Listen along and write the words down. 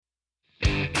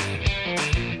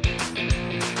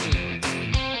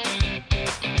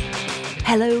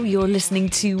Hello, you're listening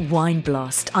to Wine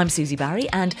Blast. I'm Susie Barry,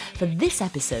 and for this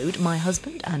episode, my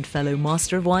husband and fellow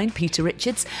master of wine, Peter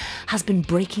Richards, has been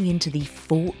breaking into the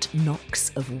Fort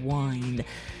Knox of wine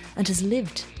and has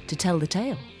lived to tell the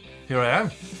tale. Here I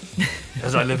am,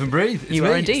 as I live and breathe. It's You me,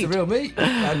 are indeed. It's the real me.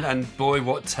 And boy,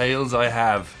 what tales I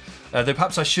have. Though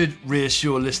perhaps I should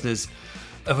reassure listeners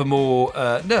of a more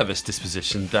nervous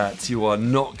disposition that you are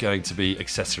not going to be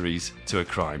accessories to a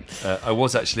crime. I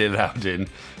was actually allowed in,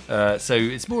 so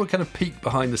it's more a kind of peek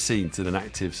behind the scenes than an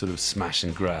active sort of smash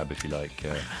and grab, if you like.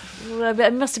 Well,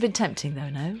 it must have been tempting,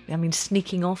 though, no? I mean,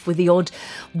 sneaking off with the odd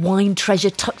wine treasure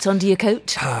tucked under your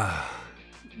coat.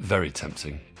 Very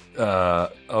tempting.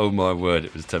 Oh my word,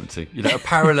 it was tempting. You know, a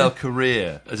parallel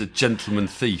career as a gentleman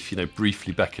thief,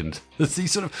 briefly beckoned. As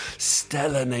these sort of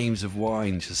stellar names of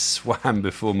wine just swam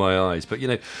before my eyes. But,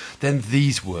 then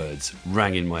these words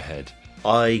rang in my head.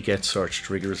 I get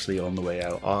searched rigorously on the way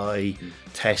out. I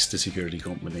test the security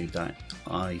company that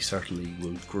I certainly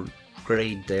will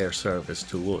grade their service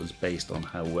to us based on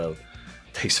how well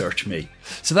they search me.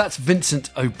 So that's Vincent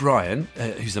O'Brien,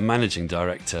 who's the managing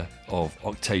director of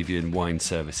Octavian Wine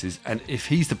Services. And if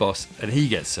he's the boss and he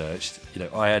gets searched,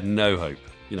 I had no hope.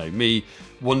 Me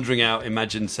wandering out,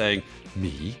 imagine saying,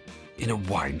 me in a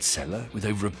wine cellar with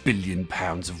over £1 billion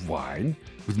of wine,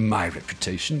 with my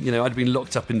reputation. I'd been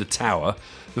locked up in the tower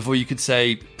before you could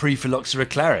say pre-phylloxera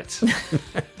claret.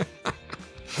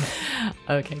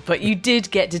 Okay, but you did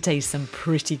get to taste some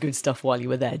pretty good stuff while you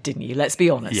were there, didn't you? Let's be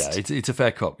honest. Yeah, it's a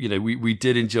fair cop. We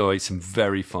did enjoy some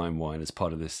very fine wine as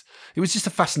part of this. It was just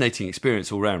a fascinating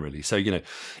experience all round, really. So,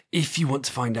 if you want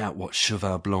to find out what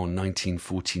Cheval Blanc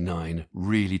 1949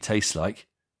 really tastes like,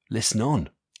 listen on.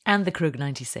 And the Krug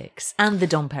 96, and the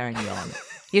Dom Perignon.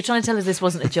 You're trying to tell us this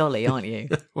wasn't a jolly, aren't you?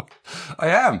 I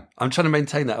am. I'm trying to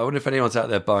maintain that. I wonder if anyone's out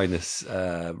there buying this.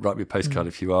 Write me a postcard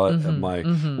if you are. My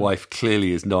wife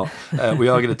clearly is not. We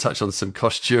are going to touch on some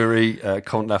Coche-Jury,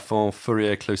 Comte Lafon,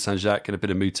 Fourier, Clos Saint-Jacques, and a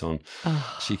bit of Mouton.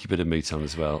 Cheeky bit of Mouton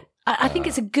as well. I think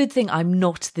it's a good thing I'm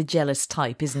not the jealous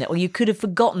type, isn't it? Or you could have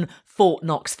forgotten Fort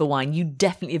Knox for wine. You'd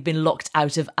definitely have been locked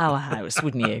out of our house,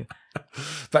 wouldn't you?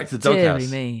 Back to the doghouse.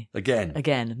 Deary me.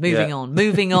 Again.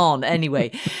 Moving on.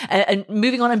 Anyway, and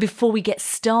moving on. And before we get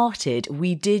started,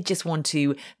 we did just want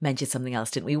to mention something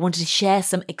else, didn't we? We wanted to share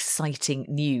some exciting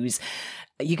news.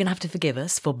 You're going to have to forgive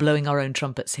us for blowing our own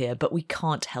trumpets here, but we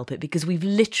can't help it because we've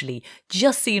literally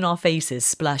just seen our faces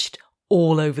splashed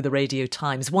all over the Radio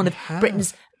Times, one of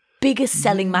Britain's biggest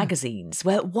selling magazines,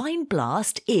 where Wine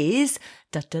Blast is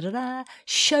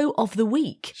show of the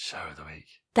week. Show of the week.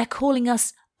 They're calling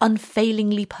us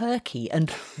unfailingly perky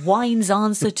and wine's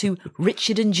answer to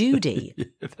Richard and Judy.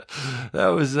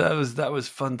 That was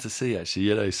fun to see,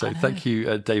 actually. So thank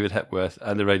you, David Hepworth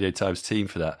and the Radio Times team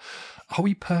for that. Are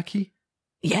we perky?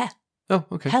 Yeah. Oh,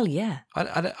 okay. Hell yeah.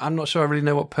 I'm not sure I really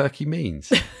know what perky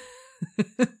means.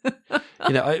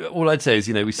 All I'd say is,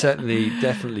 we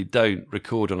definitely don't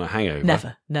record on a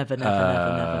hangover. Never.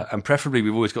 And preferably,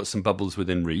 we've always got some bubbles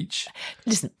within reach.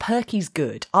 Listen, perky's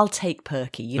good. I'll take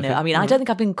perky. Okay. I mean, I don't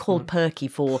think I've been called perky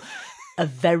for a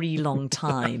very long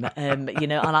time, and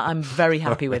I'm very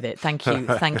happy with it. Thank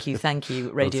you,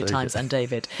 Radio Times and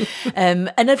David.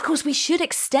 And of course, we should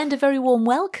extend a very warm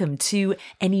welcome to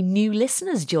any new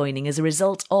listeners joining as a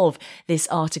result of this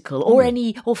article,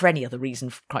 or for any other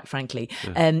reason, quite frankly.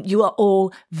 You are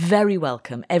all very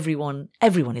welcome. Everyone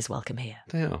is welcome here.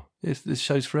 They are. This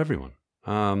show's for everyone.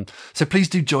 So please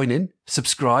do join in,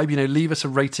 subscribe, leave us a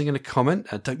rating and a comment.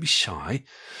 Don't be shy.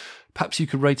 Perhaps you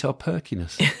could rate our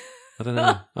perkiness. I don't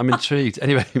know. I'm intrigued.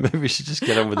 Anyway, maybe we should just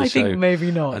get on with the show. I think maybe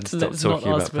not. And stop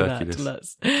talking about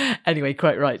perkiness. Anyway,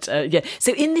 quite right.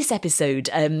 So in this episode,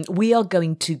 we are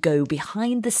going to go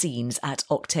behind the scenes at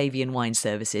Octavian Wine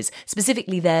Services,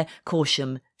 specifically their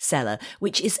Corsham cellar,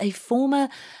 which is a former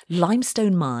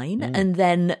limestone mine and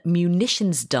then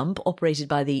munitions dump operated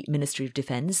by the Ministry of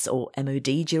Defence, or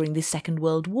MOD, during the Second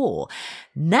World War.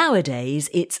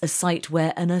 Nowadays, it's a site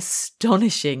where an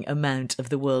astonishing amount of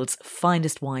the world's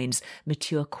finest wines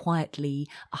mature quietly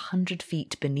 100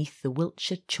 feet beneath the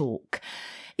Wiltshire chalk.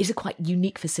 It's a quite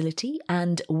unique facility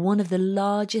and one of the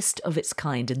largest of its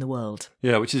kind in the world.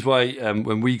 Yeah, which is why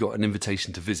when we got an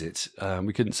invitation to visit,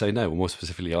 we couldn't say no. Or more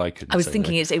specifically, I couldn't. I was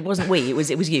thinking no. It wasn't we. It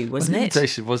was you, wasn't it? The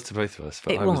invitation was to both of us.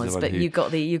 But it was, but you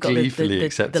got the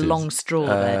long straw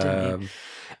there, didn't you?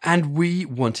 And we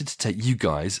wanted to take you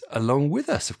guys along with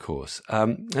us, of course.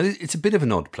 And it's a bit of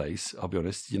an odd place, I'll be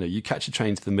honest. You catch a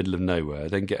train to the middle of nowhere,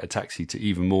 then get a taxi to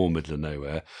even more middle of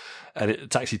nowhere, and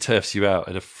it taxi turfs you out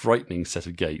at a frightening set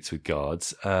of gates with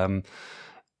guards. And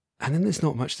then there's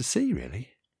not much to see, really.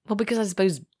 Well, because I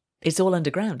suppose it's all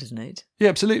underground, isn't it? Yeah,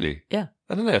 absolutely. Yeah.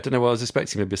 I don't know what I was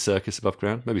expecting. Maybe a circus above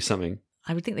ground, maybe something.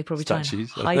 I would think they probably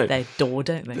Statues, try and hide their door,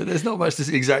 don't they? There's not much to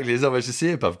see. Exactly, there's not much to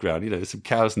see above ground. There's some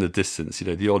cows in the distance.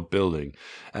 The odd building,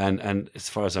 and as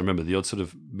far as I remember, the odd sort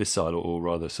of missile or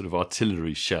rather sort of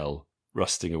artillery shell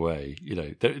rusting away.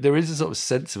 There is a sort of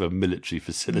sense of a military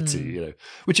facility.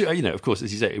 Which of course,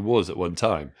 as you say, it was at one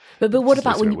time. But what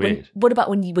about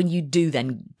when you do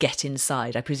then get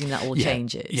inside? I presume that all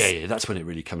changes. Yeah, that's when it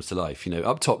really comes to life.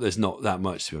 Up top, there's not that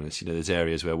much, to be honest. There's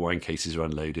areas where wine cases are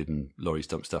unloaded and lorries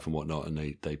dump stuff and whatnot,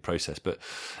 and they process. But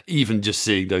even just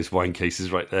seeing those wine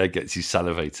cases right there gets you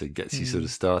salivating, gets you sort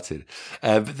of started.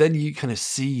 But then you kind of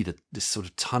see this sort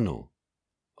of tunnel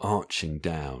arching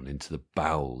down into the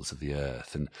bowels of the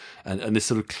earth, and this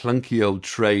sort of clunky old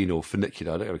train or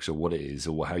funicular, I don't know sure what it is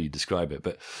or how you describe it,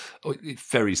 but it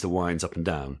ferries the wines up and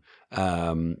down,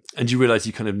 and you realise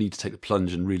you kind of need to take the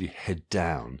plunge and really head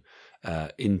down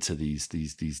into these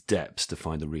depths to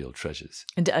find the real treasures.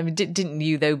 And didn't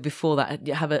you though before that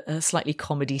have a slightly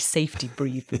comedy safety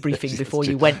briefing before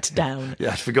you went down?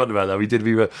 Yeah, I'd forgotten about that. We did.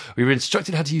 We were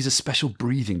instructed how to use a special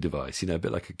breathing device, a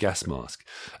bit like a gas mask,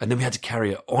 and then we had to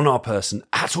carry it on our person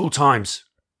at all times.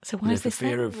 So why is this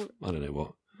fear of I don't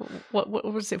know what.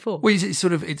 What was it for? Well,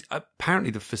 it's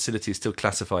apparently the facility is still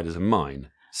classified as a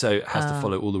mine. So it has to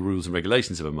follow all the rules and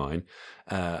regulations of a mine.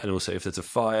 And also, if there's a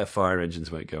fire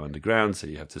engines won't go underground, so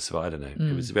you have to survive. I don't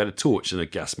know. We had a torch and a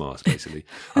gas mask, basically.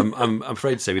 I'm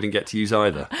afraid to say we didn't get to use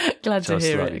either. Glad to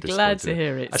hear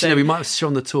it. Actually, no, we might have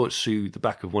shone the torch through the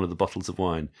back of one of the bottles of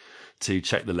wine to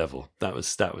check the level.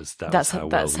 That's how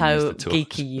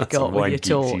geeky you got with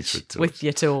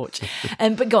your torch.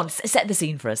 But go on, set the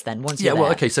scene for us then. Once you're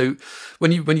there. Okay. So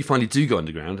when you finally do go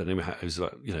underground, and it was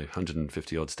like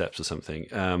 150 odd steps or something,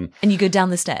 and you go down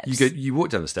the steps. You walk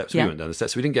down the steps. We went down the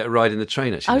steps. We didn't get a ride in the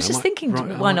train. Actually, I was just thinking,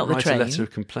 why not the train? Write a letter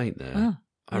of complaint there.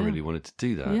 I really wanted to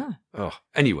do that. Yeah. Oh,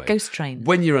 anyway. Ghost train.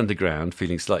 When you're underground,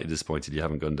 feeling slightly disappointed you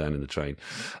haven't gone down in the train,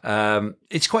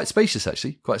 it's quite spacious,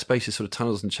 actually. Quite spacious sort of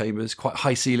tunnels and chambers, quite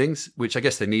high ceilings, which I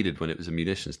guess they needed when it was a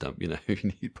munitions dump.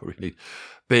 You probably need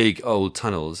big old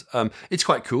tunnels. It's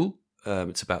quite cool.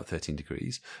 It's about 13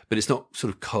 degrees, but it's not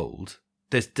sort of cold.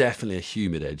 There's definitely a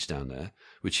humid edge down there,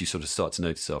 which you sort of start to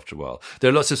notice after a while. There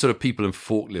are lots of sort of people in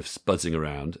forklifts buzzing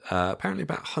around. Apparently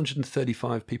about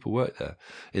 135 people work there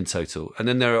in total. And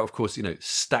then there are, of course,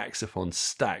 stacks upon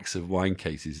stacks of wine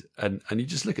cases. And you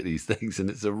just look at these things and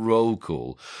it's a roll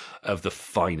call of the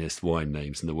finest wine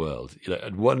names in the world.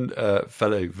 And one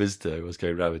fellow visitor who was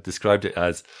going around with described it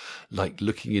as like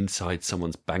looking inside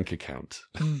someone's bank account.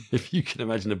 If you can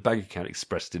imagine a bank account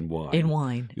expressed in wine. In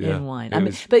wine. I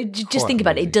mean, but just think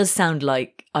about it. It does sound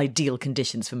like ideal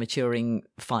conditions for maturing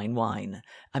fine wine.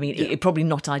 I mean, it's probably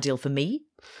not ideal for me.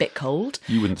 Bit cold.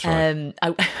 You wouldn't try.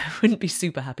 I wouldn't be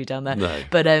super happy down there. No.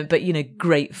 But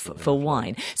great for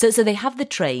wine. So they have the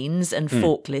trains and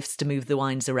forklifts to move the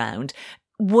wines around.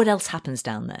 What else happens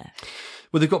down there?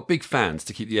 Well, they've got big fans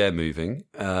to keep the air moving.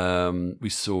 We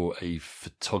saw a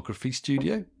photography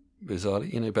studio.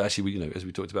 Bizarrely, but actually, as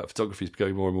we talked about, photography is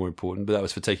becoming more and more important. But that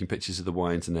was for taking pictures of the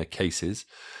wines and their cases.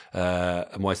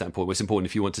 And why is that important? Well, it's important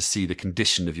if you want to see the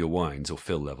condition of your wines or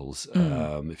fill levels,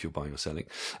 if you're buying or selling.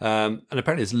 And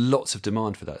apparently, there's lots of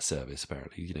demand for that service.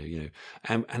 Apparently,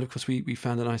 and of course, we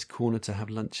found a nice corner to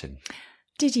have lunch in.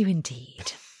 Did you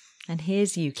indeed? And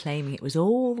here's you claiming it was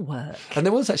all work. And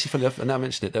there was actually, funny enough, and now I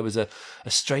mentioned it, there was a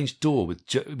strange door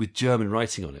with German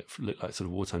writing on it. It looked like sort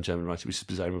of wartime German writing, which is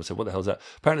bizarre. Everyone said, what the hell is that?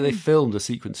 Apparently they filmed a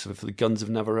sequence for the Guns of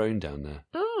Navarone down there.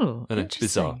 Oh, interesting.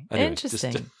 Bizarre. Anyway,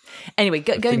 interesting. Anyway,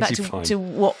 going back to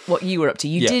what you were up to,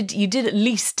 you did at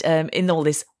least in all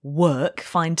this work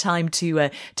find time to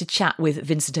chat with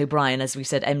Vincent O'Brien, as we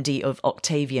said, MD of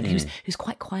Octavian, who's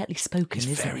quite quietly spoken. He's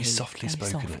isn't very he? softly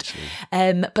spoken,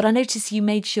 actually. But I noticed you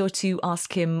made sure to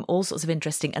ask him all sorts of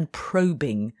interesting and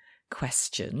probing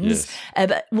questions. Yes.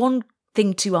 But one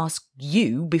thing to ask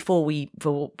you before we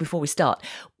start: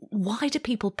 why do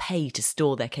people pay to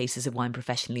store their cases of wine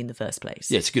professionally in the first place?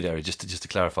 Yeah, it's a good area just to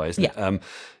clarify, isn't it?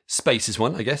 Space is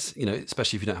one, I guess.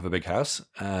 Especially if you don't have a big house.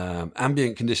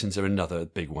 Ambient conditions are another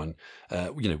big one.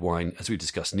 Wine, as we've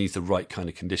discussed, needs the right kind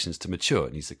of conditions to mature.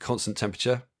 It needs a constant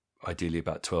temperature, ideally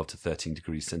about 12 to 13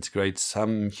 degrees centigrade,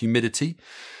 some humidity,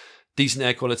 decent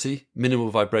air quality, minimal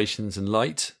vibrations and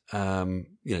light.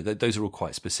 Those are all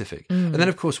quite specific. And then,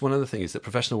 of course, one other thing is that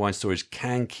professional wine storage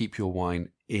can keep your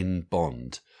wine in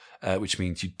bond, which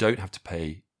means you don't have to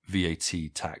pay VAT,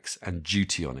 tax and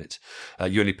duty on it.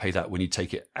 You only pay that when you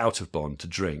take it out of bond to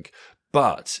drink.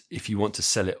 But if you want to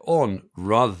sell it on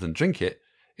rather than drink it,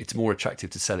 it's more attractive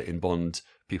to sell it in bond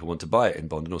people want to buy it in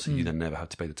bond, and also you then never have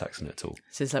to pay the tax on it at all.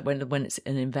 So it's like when it's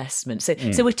an investment. So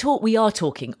we are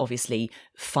talking obviously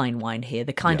fine wine here,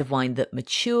 the kind of wine that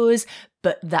matures,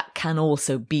 but that can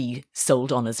also be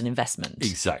sold on as an investment.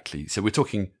 Exactly. So we're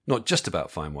talking not just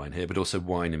about fine wine here, but also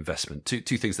wine investment. Two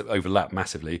things that overlap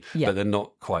massively, but they're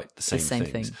not quite the same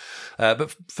things. Thing.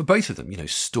 But for both of them,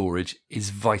 storage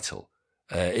is vital.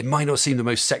 It might not seem the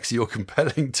most sexy or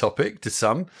compelling topic to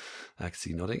some. I can see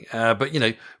you nodding. But,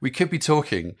 we could be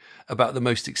talking about the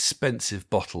most expensive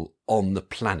bottle on the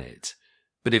planet.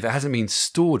 But if it hasn't been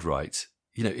stored right,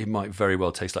 it might very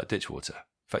well taste like ditch water.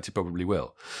 In fact, it probably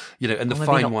will. And the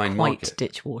fine wine market.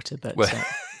 Ditch water, but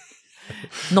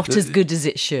not as good as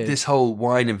it should. This whole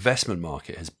wine investment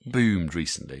market has boomed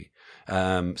recently.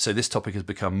 So this topic has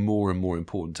become more and more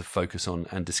important to focus on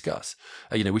and discuss,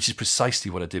 which is precisely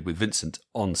what I did with Vincent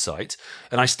on site.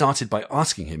 And I started by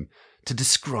asking him to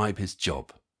describe his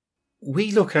job.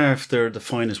 We look after the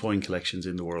finest wine collections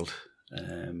in the world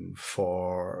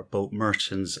for both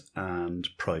merchants and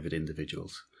private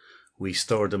individuals. We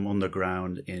store them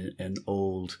underground in an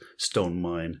old stone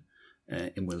mine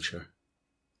in Wiltshire.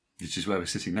 Which is where we're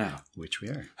sitting now. Which we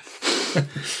are.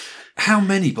 How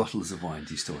many bottles of wine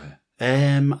do you store here?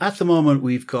 At the moment,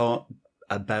 we've got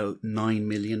about 9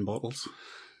 million bottles.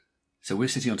 So we're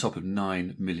sitting on top of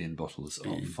 9 million bottles of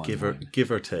fine wine.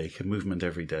 Give or take, a movement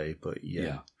every day, but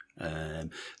yeah.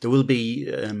 There will be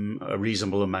a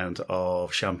reasonable amount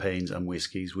of champagnes and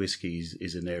whiskies. Whiskies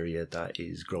is an area that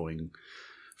is growing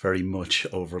very much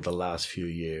over the last few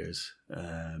years,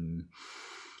 and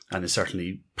is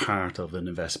certainly part of an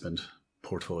investment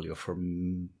portfolio for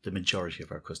the majority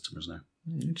of our customers now.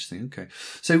 Interesting, okay.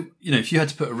 So, if you had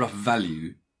to put a rough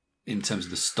value in terms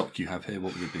of the stock you have here,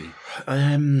 what would it be?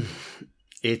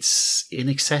 It's in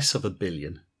excess of 1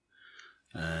 billion.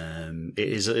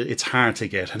 It's hard to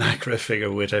get an accurate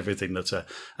figure with everything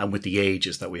and with the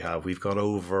ages that we have. We've got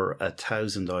over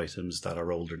 1,000 items that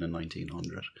are older than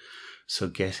 1900. So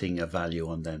getting a value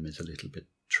on them is a little bit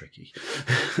tricky.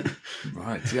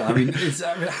 Right. Yeah. I mean,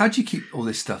 how do you keep all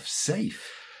this stuff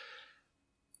safe?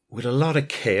 With a lot of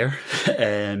care.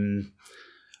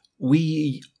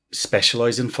 We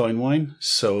specialise in fine wine,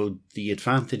 so the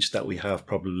advantage that we have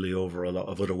probably over a lot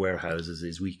of other warehouses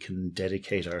is we can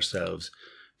dedicate ourselves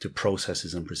to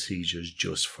processes and procedures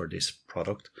just for this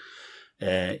product.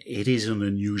 It is an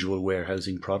unusual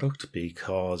warehousing product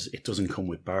because it doesn't come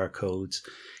with barcodes.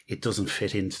 It doesn't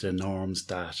fit into the norms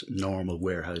that normal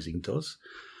warehousing does.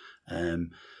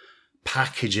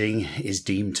 Packaging is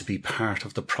deemed to be part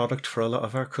of the product for a lot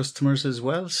of our customers as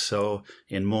well. So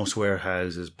in most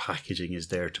warehouses, packaging is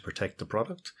there to protect the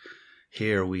product.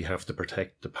 Here we have to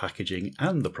protect the packaging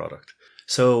and the product.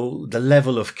 So the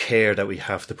level of care that we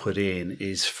have to put in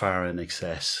is far in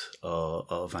excess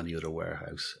of any other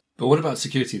warehouse. But what about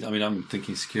security? I mean, I'm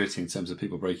thinking security in terms of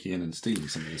people breaking in and stealing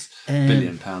some of this £1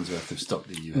 billion worth of stock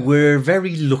that you have. We're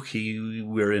very lucky.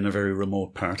 We're in a very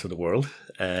remote part of the world.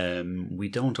 We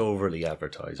don't overly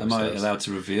advertise ourselves. Am I allowed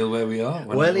to reveal where we are?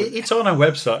 Well, it's on our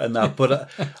website and that,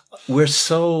 but we're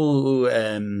so...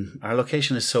 our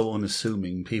location is so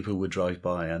unassuming, people would drive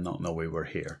by and not know we were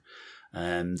here.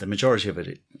 The majority of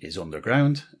it is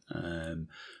underground.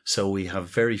 So we have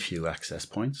very few access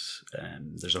points.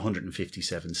 There's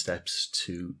 157 steps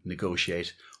to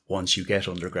negotiate once you get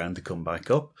underground to come back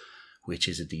up, which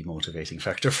is a demotivating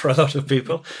factor for a lot of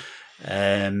people.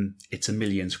 It's 1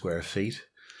 million square feet.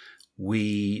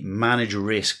 We manage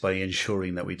risk by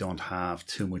ensuring that we don't have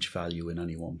too much value in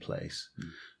any one place.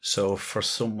 So for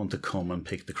someone to come and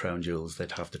pick the crown jewels,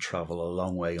 they'd have to travel a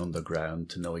long way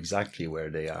underground to know exactly where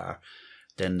they are,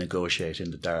 then negotiate in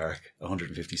the dark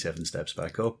 157 steps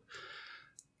back up,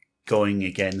 going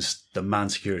against the man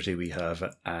security we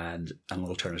have and an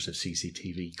alternative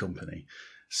CCTV company.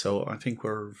 So I think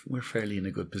we're fairly in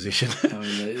a good position. I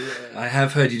mean, I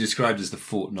have heard you described as the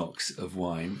Fort Knox of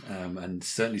wine, and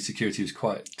certainly security was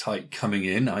quite tight coming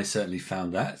in. I certainly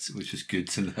found that, which was good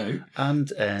to know.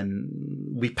 And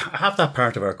we have that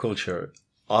part of our culture.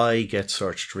 I get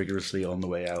searched rigorously on the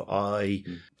way out. I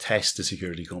test the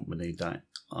security company that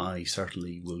I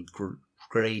certainly will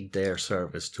grade their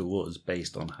service to us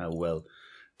based on how well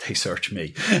they search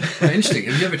me. Interesting.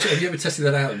 Have you ever tested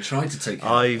that out and tried to take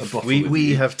a bottle?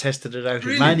 We have tested it out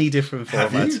in many different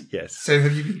formats. Have you? Yes. So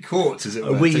have you been caught? As it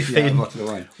were, taking out a bottle of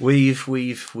wine?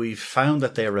 We've found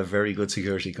that they're a very good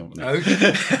security company.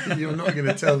 Okay. You're not going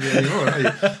to tell me anymore, are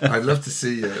you? I'd love to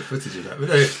see footage of that. But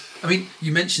I mean,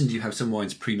 you mentioned you have some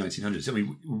wines pre-1900s. I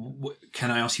mean, can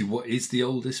I ask you what is the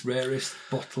oldest, rarest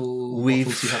bottles you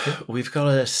have here? We've got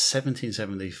a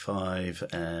 1775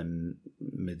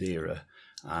 Madeira.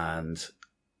 And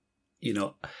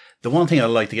the one thing I'd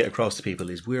like to get across to people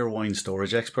is we're wine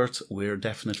storage experts. We're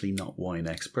definitely not wine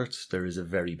experts. There is a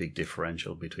very big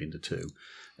differential between the two.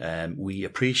 We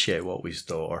appreciate what we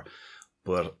store,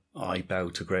 but I bow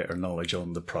to greater knowledge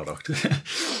on the product.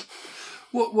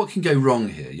 What can go wrong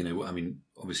here?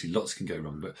 Obviously lots can go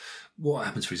wrong, but what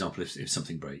happens, for example, if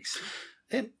something breaks?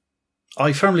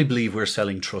 I firmly believe we're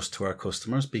selling trust to our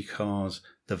customers because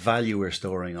the value we're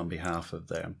storing on behalf of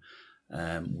them,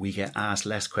 we get asked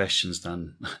less questions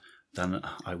than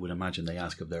I would imagine they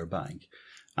ask of their bank.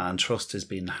 And trust has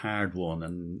been hard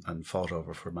won and fought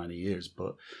over for many years,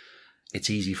 but it's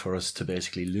easy for us to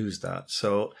basically lose that.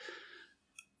 So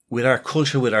with our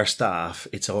culture, with our staff,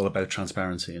 it's all about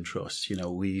transparency and trust.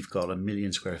 We've got 1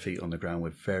 million square feet on the ground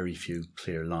with very few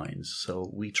clear lines.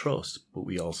 So we trust, but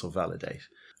we also validate.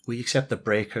 We accept that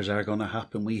breakers are going to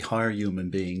happen. We hire human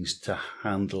beings to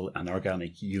handle an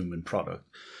organic human product.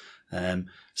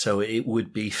 So it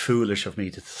would be foolish of me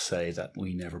to say that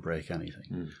we never break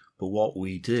anything. But what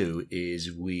we do is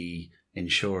we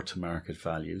ensure to market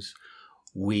values.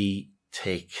 We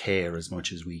take care as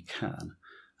much as we can.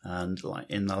 And like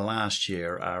in the last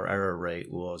year, our error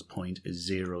rate was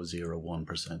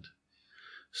 0.001%.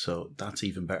 So that's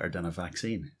even better than a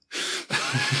vaccine.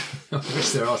 I wish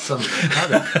there are some.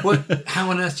 How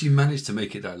on earth do you manage to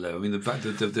make it that low? I mean,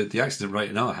 the accident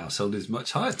rate in our household is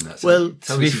much higher than that. So well,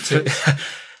 tell me some tips.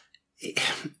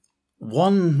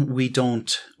 One, we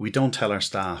don't tell our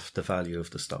staff the value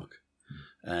of the stock.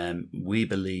 We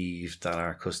believe that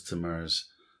our customers'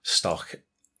 stock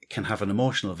can have an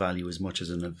emotional value as much as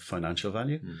a financial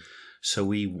value. So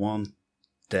we want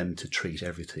them to treat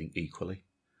everything equally.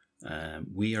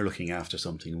 We are looking after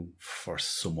something for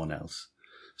someone else.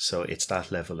 So it's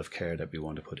that level of care that we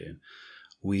want to put in.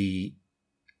 We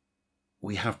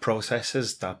have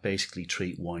processes that basically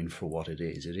treat wine for what it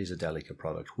is. It is a delicate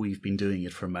product. We've been doing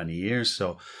it for many years,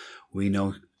 so we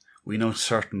know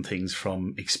certain things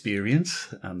from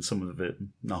experience, and some of it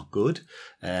not good,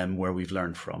 where we've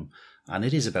learned from. And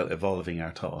it is about evolving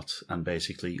our thoughts and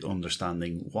basically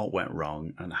understanding what went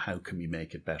wrong and how can we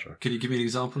make it better. Can you give me an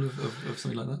example of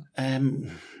something like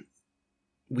that?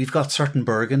 We've got certain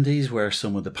Burgundies where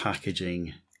some of the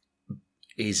packaging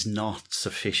is not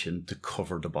sufficient to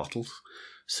cover the bottles.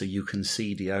 So you can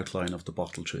see the outline of the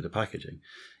bottle through the packaging.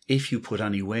 If you put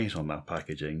any weight on that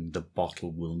packaging, the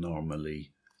bottle will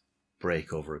normally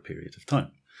break over a period of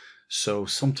time. So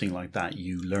something like that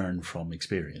you learn from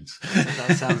experience.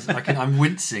 That sounds. I'm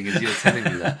wincing as you're telling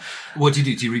me that. What do you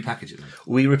do? Do you repackage it then?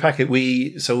 We repack it.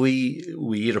 We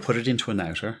either put it into an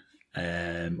outer,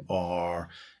 or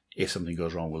if something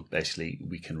goes wrong, we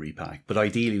can repack. But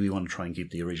ideally, we want to try and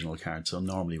keep the original card. So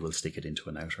normally we'll stick it into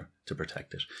an outer to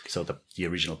protect it, so the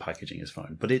original packaging is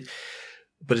fine. But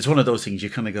it's one of those things you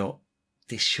kind of go,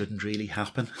 this shouldn't really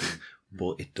happen,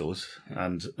 but it does,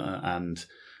 and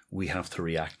we have to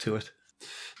react to it.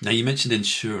 Now, you mentioned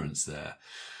insurance there.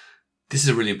 This is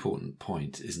a really important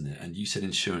point, isn't it? And you said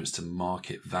insurance to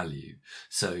market value.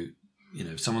 So,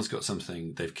 if someone's got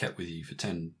something they've kept with you for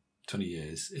 10, 20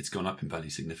 years, it's gone up in value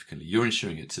significantly. You're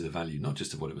insuring it to the value, not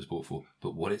just of what it was bought for,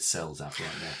 but what it sells at right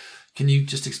now. Can you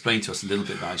just explain to us a little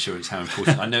bit about insurance, how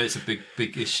important? I know it's a big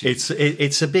issue.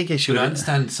 It's a big issue. But I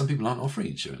understand some people aren't offering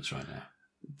insurance right now.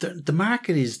 The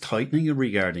market is tightening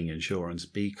regarding insurance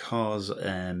because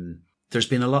there's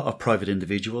been a lot of private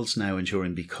individuals now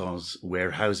insuring because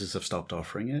warehouses have stopped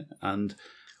offering it. And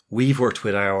we work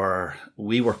with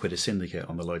a syndicate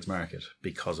on the Lloyd's market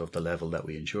because of the level that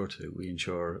we insure to. We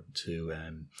insure to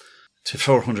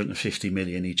 450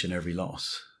 million each and every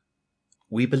loss.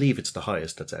 We believe it's the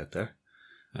highest that's out there.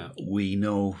 Yeah. We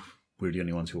know we're the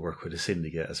only ones who work with a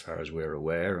syndicate as far as we're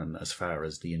aware, and as far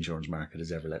as the insurance market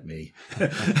has ever let me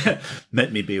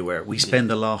be aware. We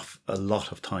spend a lot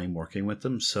of time working with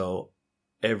them. So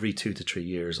every 2 to 3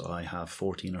 years, I have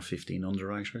 14 or 15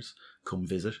 underwriters come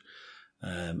visit,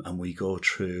 and we go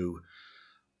through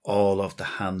all of the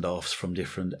handoffs from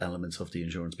different elements of the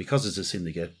insurance. Because it's a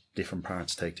syndicate, different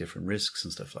parts take different risks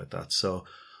and stuff like that. So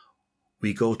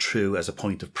we go through as a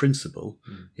point of principle,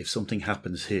 if something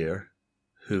happens here,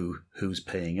 who's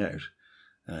paying out.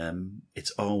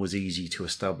 It's always easy to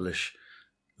establish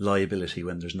liability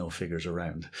when there's no figures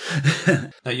around.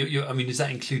 Now, is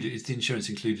that included? Is the insurance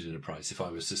included in the price? If I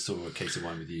was to store a case of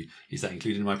wine with you, is that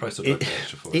included in my price, or do I pay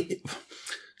extra for it?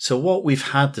 So what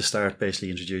we've had to start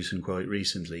basically introducing quite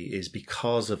recently is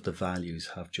because of the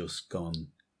values have just gone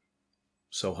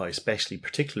so high,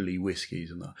 particularly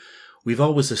whiskies and that. We've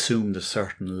always assumed a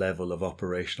certain level of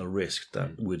operational risk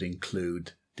that would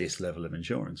include this level of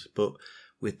insurance, but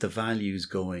with the values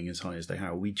going as high as they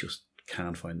are, we just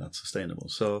can't find that sustainable.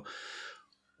 So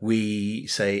We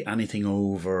say anything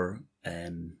over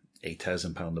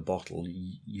 £8,000 a bottle,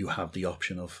 you have the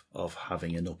option of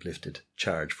having an uplifted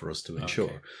charge for us to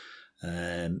insure.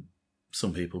 Okay.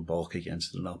 Some people balk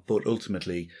against it or not, but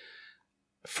ultimately,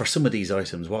 for some of these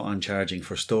items, what I'm charging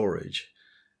for storage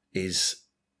is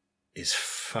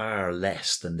far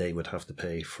less than they would have to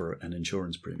pay for an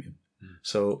insurance premium.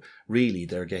 So really,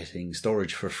 they're getting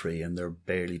storage for free, and they're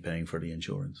barely paying for the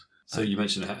insurance. So you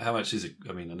mentioned how much is it?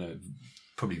 I mean, I know it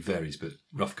probably varies, but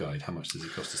rough guide, how much does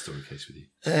it cost to store a case with you?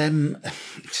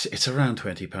 It's around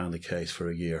 £20 a case for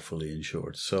a year, fully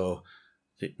insured. So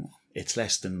it's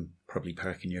less than probably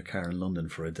parking your car in London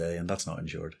for a day, and that's not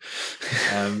insured.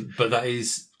 But that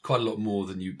is quite a lot more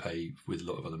than you pay with a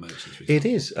lot of other merchants. It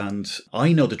is, and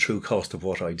I know the true cost of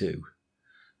what I do.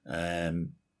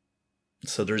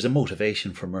 So there's a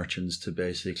motivation for merchants to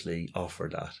basically offer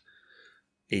that.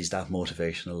 Is that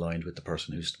motivation aligned with the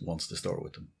person who wants to store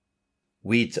with them?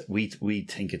 We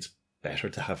think it's better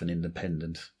to have an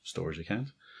independent storage account.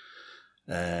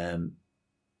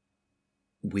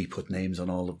 We put names on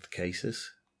all of the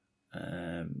cases.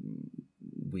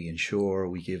 We ensure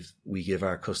we give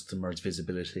our customers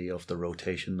visibility of the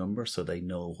rotation number, so they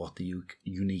know what the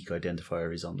unique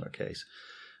identifier is on their case.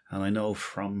 And I know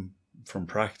from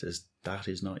practice that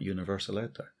is not universal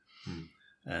out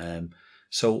there.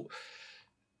 So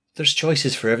there's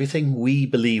choices for everything. We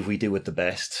believe we do it the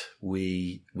best.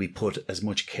 We put as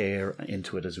much care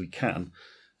into it as we can.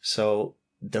 So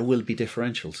there will be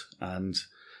differentials, and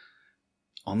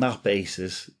on that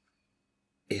basis,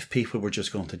 if people were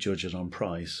just going to judge it on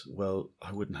price, well,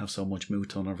 I wouldn't have so much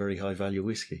Mouton or very high value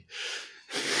whiskey.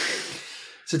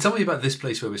 So tell me about this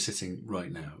place where we're sitting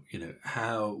right now.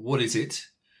 What is it?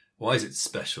 Why is it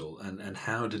special? And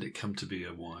how did it come to be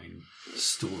a wine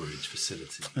storage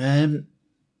facility?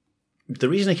 The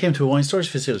reason it came to a wine storage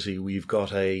facility, we've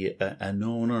got an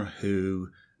owner who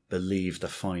believed that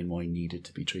fine wine needed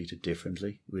to be treated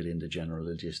differently within the general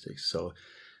logistics. So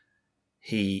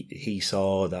he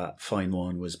saw that fine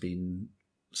wine was being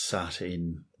sat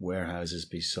in warehouses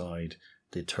beside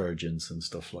detergents and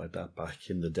stuff like that back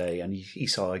in the day, and he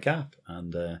saw a gap,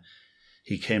 and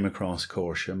he came across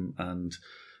Corsham and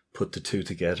put the two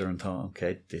together and thought,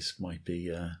 okay, this might be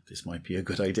a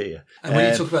good idea. And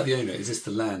when you talk about the owner, is this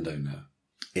the landowner?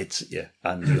 It's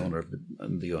and the owner of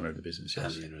the business.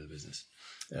 Yes. And the owner of the business.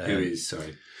 Who is,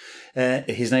 sorry?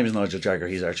 His name is Nigel Jagger.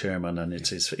 He's our chairman, and it's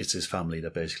his family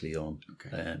that basically own.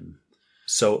 Okay.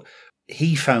 So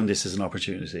he found this as an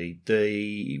opportunity.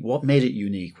 What made it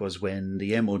unique was when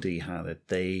the MOD had it,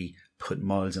 they put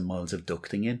miles and miles of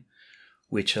ducting in,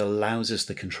 which allows us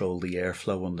to control the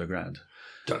airflow underground.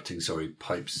 Ducting, sorry,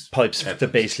 pipes. Pipes that are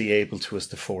basically able to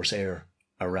force air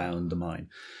around the mine.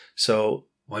 So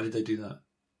why did they do that?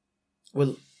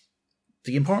 Well,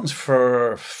 the importance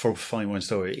for fine wine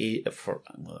storage, for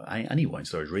any wine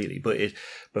storage really,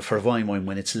 but for fine wine,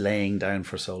 when it's laying down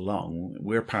for so long,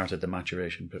 we're part of the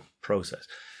maturation process.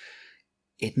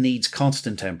 It needs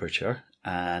constant temperature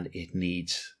and it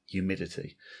needs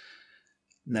humidity.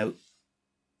 Now,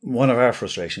 one of our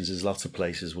frustrations is lots of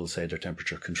places will say they're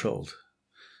temperature controlled.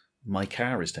 My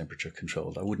car is temperature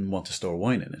controlled. I wouldn't want to store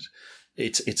wine in it.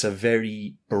 It's a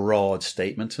very broad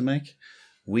statement to make.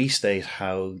 We state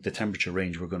how the temperature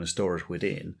range we're going to store it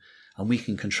within, and we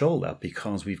can control that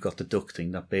because we've got the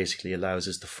ducting that basically allows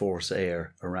us to force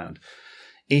air around.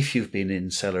 If you've been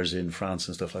in cellars in France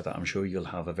and stuff like that, I'm sure you'll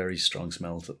have a very strong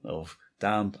smell of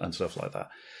damp and stuff like that.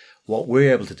 What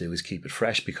we're able to do is keep it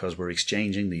fresh because we're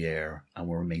exchanging the air and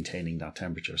we're maintaining that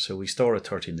temperature. So we store at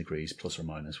 13 degrees plus or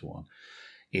minus 1.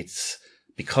 It's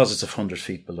because it's 100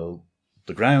 feet below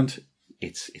the ground.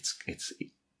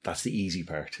 That's the easy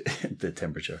part, the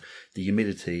temperature. The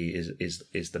humidity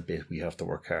is the bit we have to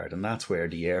work hard, and that's where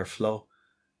the airflow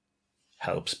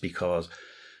helps, because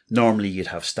normally you'd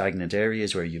have stagnant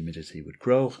areas where humidity would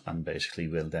grow and basically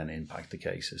will then impact the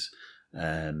cases.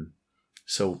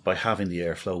 So by having the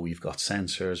airflow, we've got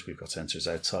sensors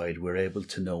outside. We're able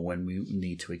to know when we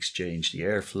need to exchange the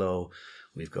airflow.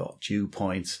 We've got dew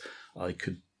points. I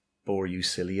could bore you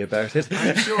silly about it.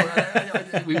 I'm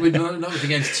sure. We would not go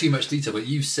into too much detail, but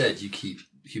you said you keep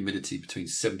humidity between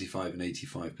 75 and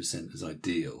 85% as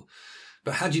ideal.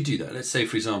 But how do you do that? Let's say,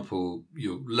 for example,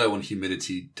 you're low on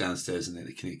humidity downstairs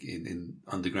in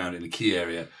underground in a key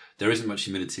area. There isn't much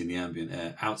humidity in the ambient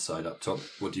air. Outside, up top,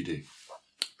 what do you do?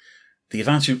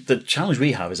 The challenge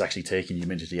we have is actually taking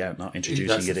humidity out, not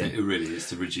introducing it in. It really is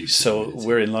to reduce. So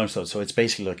we're in limestone, so it's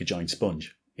basically like a giant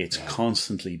sponge. It's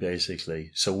constantly basically.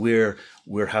 So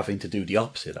we're having to do the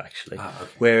opposite actually. Okay.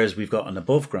 Whereas we've got an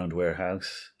above ground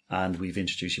warehouse and we've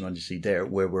introduced humidity there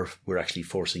where we're actually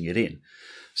forcing it in.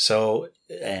 So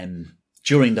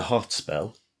during the hot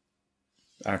spell,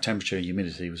 our temperature and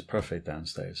humidity was perfect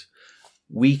downstairs.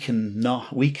 We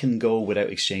can go without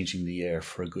exchanging the air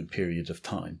for a good period of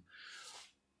time.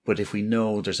 But if we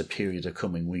know there's a period of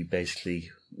coming,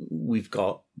 we've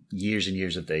got years and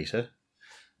years of data.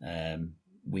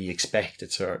 We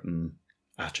expected certain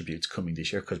attributes coming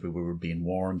this year because we were being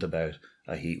warned about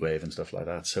a heat wave and stuff like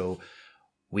that. So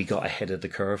we got ahead of the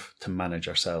curve to manage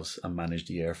ourselves and manage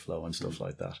the airflow and stuff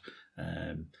like that.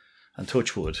 And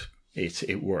touch wood,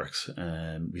 it works.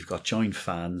 We've got joint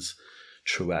fans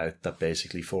throughout that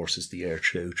basically forces the air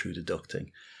through the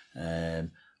ducting.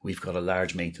 We've got a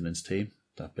large maintenance team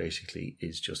that basically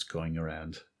is just going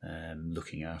around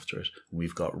looking after it.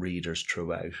 We've got readers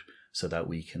throughout so that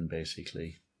we can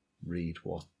basically read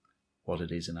what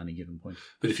it is in any given point.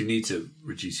 But if you need to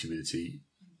reduce humidity,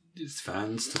 it's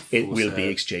fans to force it will air. Be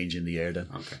exchanging the air then.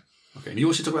 Okay. And you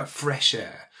also talk about fresh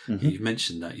air. Mm-hmm. You've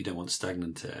mentioned that you don't want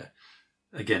stagnant air.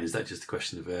 Again, is that just a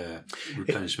question of air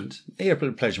replenishment? Air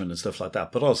replenishment and stuff like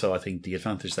that. But also I think the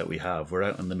advantage that we have, we're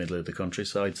out in the middle of the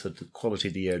countryside, so the quality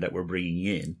of the air that we're bringing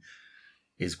in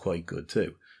is quite good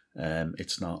too.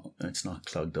 It's not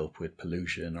clogged up with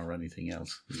pollution or anything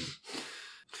else.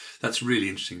 That's really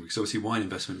interesting because obviously wine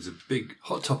investment is a big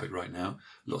hot topic right now.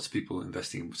 Lots of people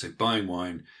investing, so buying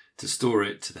wine to store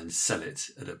it to then sell it.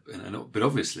 But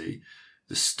obviously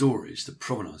the storage, the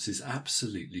provenance is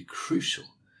absolutely crucial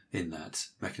in that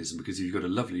mechanism, because if you've got a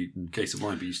lovely case of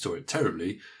wine but you store it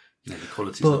terribly, the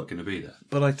quality's not going to be there.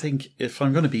 But I think, if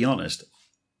I'm going to be honest,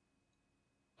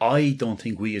 I don't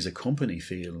think we as a company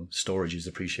feel storage is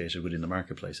appreciated within the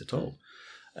marketplace at all.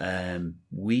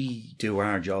 We do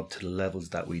our job to the levels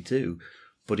that we do,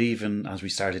 but even as we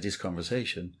started this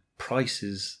conversation, price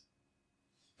is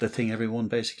the thing everyone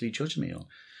basically judges me on.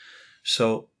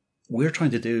 So we're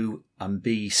trying to do and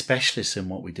be specialists in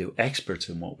what we do, experts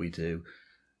in what we do,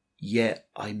 yet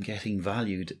I'm getting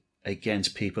valued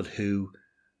against people who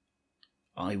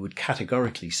I would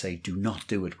categorically say do not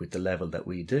do it with the level that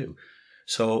we do.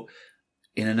 So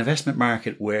in an investment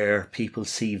market where people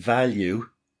see value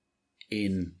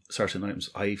in certain items,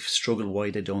 I struggle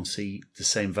why they don't see the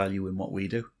same value in what we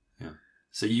do. Yeah.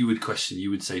 So you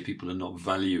would say people are not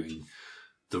valuing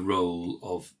the role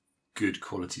of good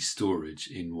quality storage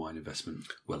in wine investment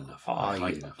well enough, high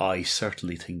enough. I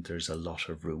certainly think there's a lot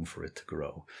of room for it to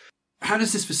grow. How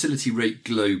does this facility rate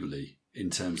globally in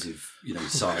terms of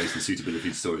size and suitability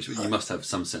of storage? You must have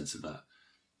some sense of that.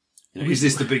 Is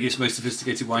this the biggest, most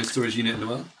sophisticated wine storage unit in the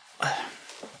world?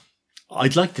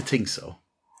 I'd like to think so.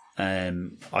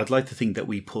 I'd like to think that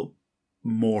we put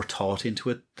more thought into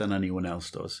it than anyone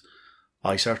else does.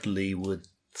 I certainly would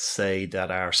say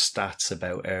that our stats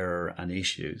about error and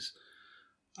issues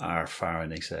are far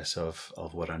in excess of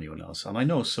what anyone else. And I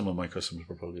know some of my customers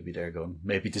will probably be there going,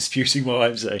 maybe disputing what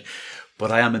I'm saying,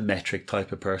 but I am a metric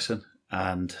type of person,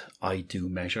 and I do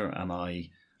measure,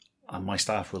 and my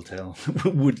staff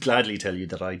would gladly tell you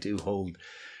that I do hold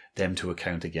them to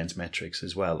account against metrics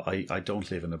as well. I don't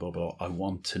live in a bubble. I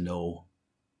want to know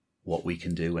what we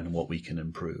can do and what we can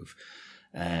improve.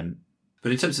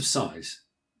 But in terms of size,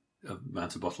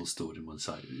 amount of bottles stored in one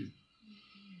site,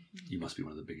 you must be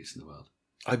one of the biggest in the world.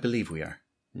 I believe we are.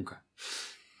 Okay.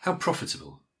 How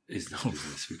profitable is this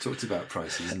business? We've talked about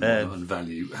prices and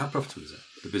value. How profitable is it,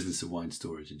 the business of wine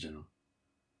storage in general?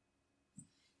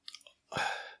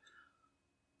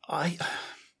 I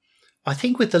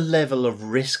think with the level of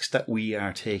risks that we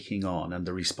are taking on and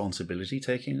the responsibility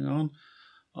taking on,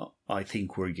 I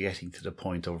think we're getting to the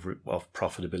point of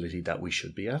profitability that we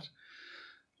should be at.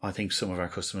 I think some of our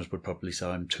customers would probably say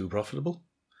I'm too profitable.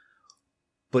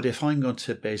 But if I'm going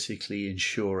to basically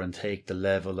ensure and take the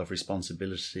level of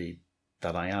responsibility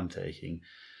that I am taking,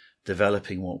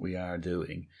 developing what we are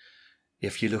doing,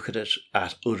 if you look at it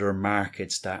at other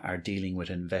markets that are dealing with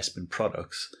investment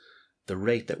products, the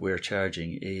rate that we're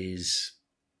charging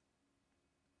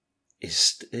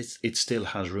it still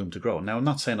has room to grow. Now, I'm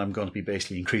not saying I'm going to be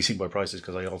basically increasing my prices,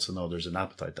 because I also know there's an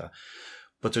appetite there.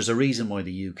 But there's a reason why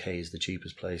the UK is the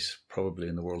cheapest place probably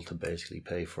in the world to basically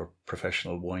pay for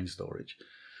professional wine storage.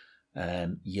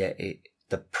 Yet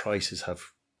the prices have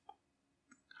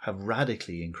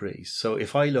radically increased. So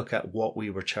if I look at what we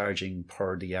were charging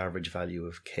per the average value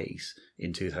of case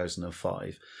in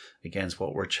 2005 against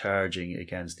what we're charging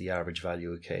against the average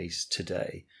value of case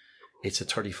today, it's a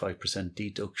 35%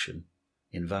 deduction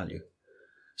in value.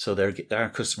 So our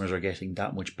customers are getting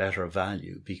that much better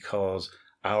value because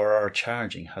our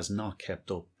charging has not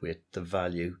kept up with the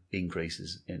value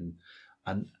increases and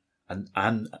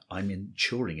I'm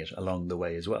insuring it along the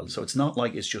way as well. So it's not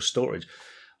like it's just storage.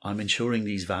 I'm ensuring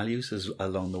these values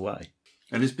along the way.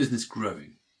 And is business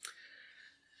growing?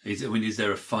 Is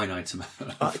there a finite amount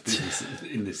of business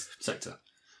in this sector?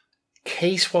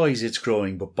 Case-wise, it's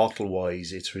growing, but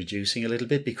bottle-wise, it's reducing a little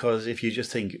bit, because if you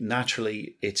just think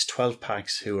naturally, it's 12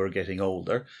 packs who are getting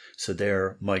older, so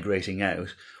they're migrating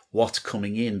out. What's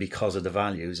coming in because of the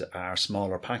values are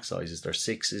smaller pack sizes. They're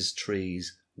 6s, 3s,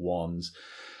 1s.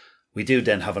 We do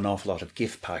then have an awful lot of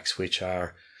gift packs, which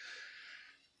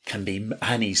can be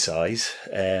any size.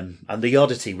 And the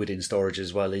oddity within storage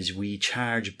as well is we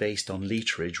charge based on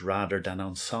literage rather than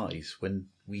on size. When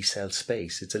we sell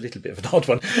space, it's a little bit of an odd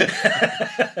one.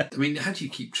 I mean, how do you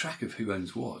keep track of who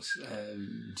owns what?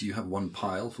 Do you have one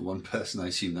pile for one person? I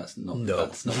assume that's not. No.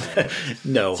 That's not how it works.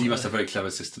 No. So you must have very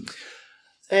clever systems.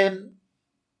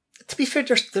 To be fair,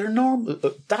 they're normal.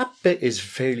 That bit is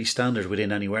fairly standard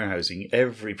within any warehousing.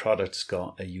 Every product's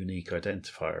got a unique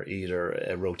identifier, either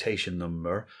a rotation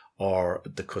number or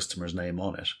the customer's name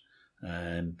on it.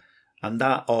 And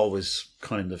that always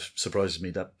kind of surprises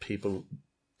me that people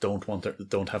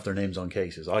don't have their names on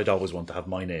cases. I'd always want to have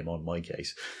my name on my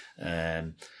case.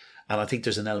 And I think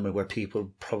there's an element where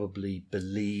people probably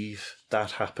believe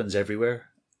that happens everywhere,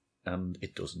 and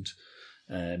it doesn't.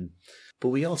 But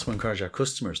we also encourage our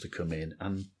customers to come in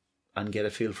and get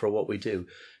a feel for what we do,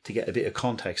 to get a bit of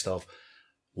context of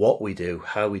what we do,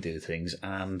 how we do things,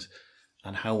 and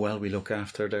how well we look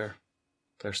after their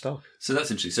stock. So that's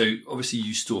interesting. So obviously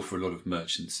you store for a lot of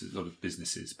merchants, a lot of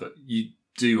businesses, but you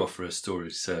do offer a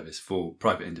storage service for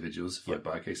private individuals. If I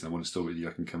buy a case and I want to store with you,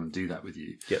 I can come and do that with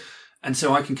you. Yep. And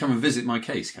so I can come and visit my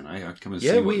case, can I? I can come and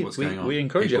see what's going on. We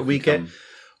encourage it. We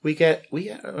get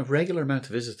a regular amount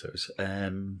of visitors.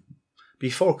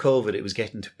 Before COVID, it was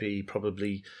getting to be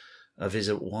probably a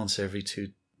visit once every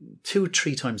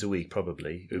 2-3 times a week,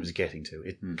 probably. It was getting to.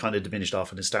 It kind of diminished off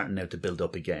and it's starting now to build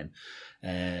up again.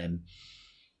 And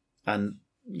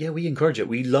yeah, we encourage it.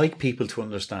 We like people to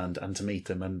understand and to meet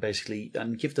them and basically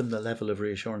and give them the level of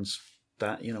reassurance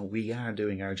that, we are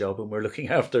doing our job and we're looking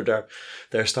after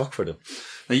their stock for them.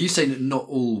 Now, you say that not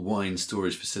all wine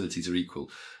storage facilities are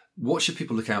equal. What should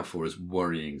people look out for as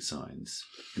worrying signs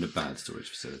in a bad storage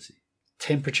facility?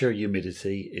 Temperature,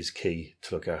 humidity is key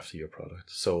to look after your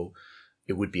product. So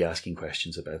it would be asking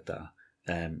questions about that.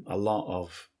 A lot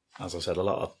of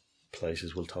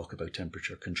places will talk about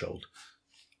temperature controlled.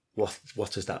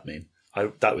 What does that mean?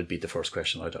 That would be the first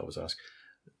question I'd always ask.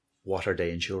 What are they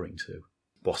insuring to?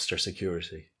 What's their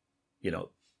security?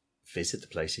 Visit the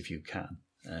place if you can.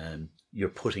 You're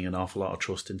putting an awful lot of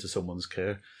trust into someone's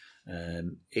care.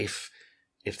 If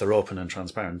they're open and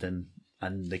transparent,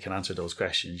 and they can answer those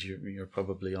questions, you're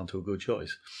probably onto a good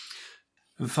choice.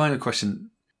 And final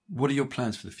question, what are your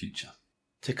plans for the future?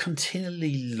 To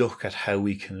continually look at how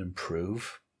we can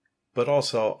improve, but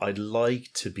also I'd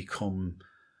like to become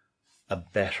a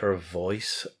better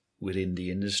voice within the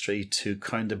industry to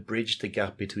kind of bridge the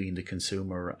gap between the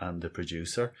consumer and the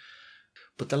producer.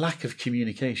 But the lack of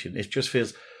communication, it just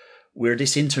feels we're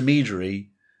this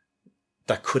intermediary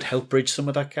that could help bridge some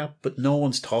of that gap, but no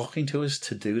one's talking to us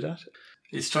to do that.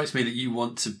 It strikes me that you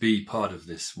want to be part of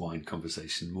this wine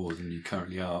conversation more than you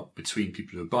currently are, between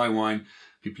people who buy wine,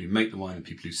 people who make the wine, and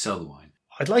people who sell the wine.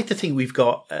 I'd like to think we've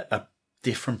got a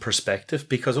different perspective,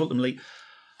 because ultimately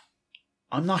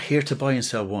I'm not here to buy and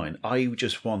sell wine. I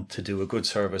just want to do a good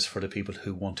service for the people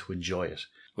who want to enjoy it.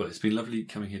 Well, it's been lovely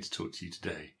coming here to talk to you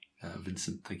today.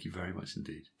 Vincent, thank you very much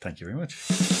indeed. Thank you very much.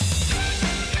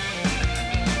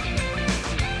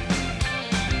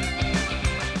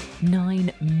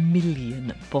 9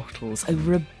 million bottles,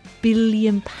 over £1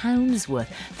 billion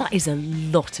worth. That is a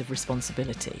lot of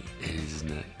responsibility. It is,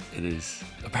 isn't it? It is.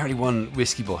 Apparently one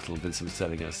whiskey bottle, Vincent was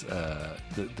telling us,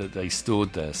 that they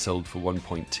stored there sold for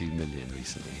 1.2 million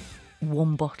recently.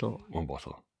 One bottle? One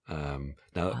bottle.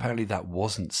 Now, apparently that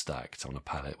wasn't stacked on a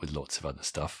pallet with lots of other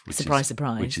stuff. Surprise.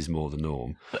 Which is more the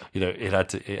norm.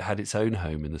 It had its own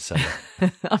home in the cellar.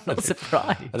 I'm not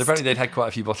surprised. And apparently they'd had quite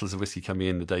a few bottles of whiskey coming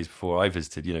in the days before I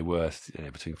visited, worth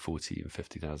between £40,000 and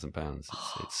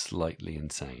 £50,000. It's slightly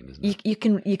insane, isn't it?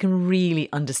 You can really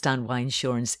understand why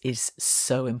insurance is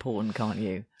so important, can't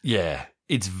you? Yeah.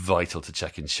 It's vital to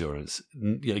check insurance.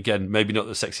 Again, maybe not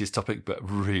the sexiest topic, but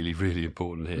really, really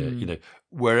important here.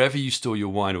 Wherever you store your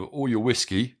wine or your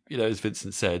whiskey, as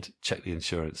Vincent said, check the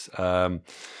insurance. So,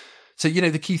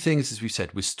 the key thing is, as we've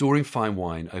said, with storing fine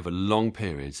wine over long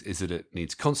periods is that it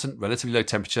needs constant, relatively low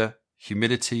temperature,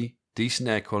 humidity, decent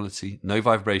air quality, no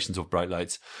vibrations or bright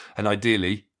lights, and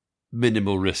ideally,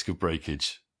 minimal risk of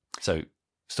breakage. So,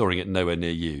 storing it nowhere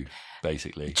near you,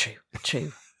 basically.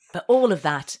 True. But all of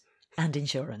that And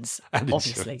insurance, And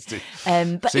obviously. insurance,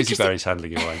 too. But Susie interesting- Barry's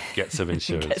handling your wine. Get some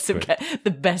insurance. get the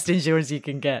best insurance you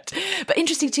can get. But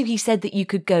interesting too, he said that you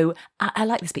could go, I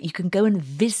like this bit, you can go and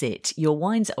visit your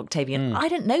wines at Octavian. I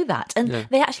didn't know that. And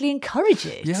they actually encourage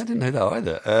it. Yeah, I didn't know that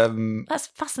either. That's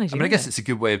fascinating. I guess isn't it's a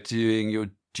good way of doing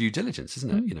your due diligence,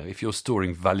 isn't it? You know, if you're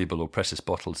storing valuable or precious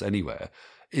bottles anywhere,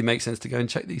 it makes sense to go and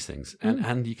check these things,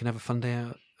 and you can have a fun day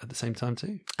out at the same time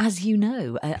too. As you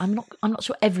know, I'm not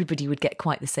sure everybody would get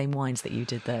quite the same wines that you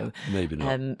did, though. Maybe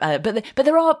not. But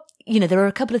there are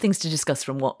a couple of things to discuss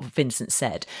from what Vincent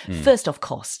said. First off,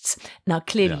 costs. Now,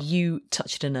 clearly, you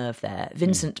touched a nerve there.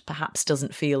 Vincent perhaps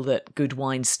doesn't feel that good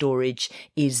wine storage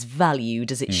is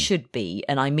valued as it should be,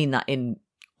 and I mean that in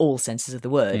all senses of the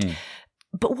word.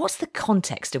 But what's the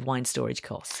context of wine storage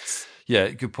costs? Yeah,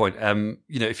 good point.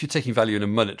 If you're taking value in a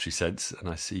monetary sense, and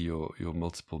I see your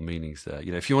multiple meanings there,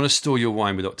 if you want to store your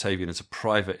wine with Octavian as a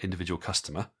private individual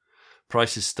customer,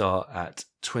 prices start at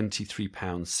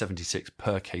 £23.76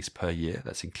 per case per year.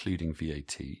 That's including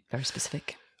VAT. Very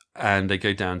specific. And they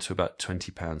go down to about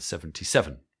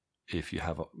 £20.77 if you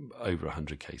have over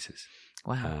 100 cases.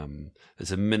 Wow.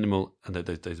 There's a minimal, and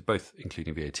those are both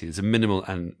including VAT. There's a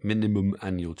minimum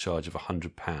annual charge of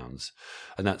 £100,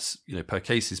 and that's per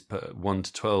cases per 1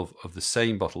 to 12 of the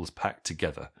same bottles packed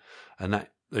together, and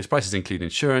those prices include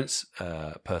insurance,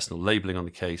 personal labelling on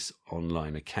the case,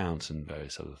 online account, and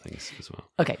various other things as well.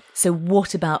 Okay, so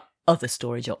what about other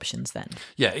storage options then?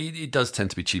 Yeah, it does tend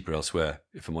to be cheaper elsewhere,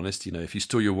 if I'm honest. If you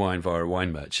store your wine via a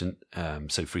wine merchant,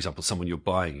 so for example, someone you're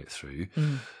buying it through.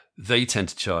 They tend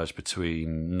to charge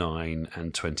between £9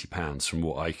 and £20 from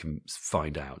what I can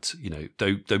find out.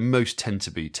 Though most tend to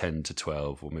be 10 to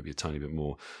 12 or maybe a tiny bit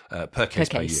more per case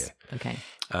per year. Okay.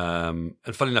 And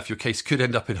funny enough, your case could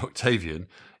end up in Octavian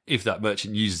if that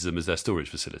merchant uses them as their storage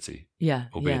facility. Yeah,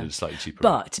 albeit at a slightly cheaper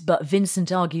rate. But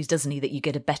Vincent argues, doesn't he, that you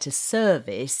get a better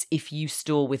service if you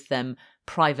store with them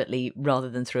privately rather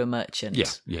than through a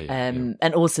merchant. Yeah.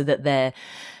 And also that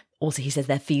Also, he says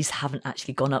their fees haven't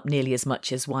actually gone up nearly as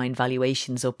much as wine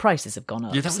valuations or prices have gone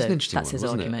up. Yeah, that was an interesting that's one, his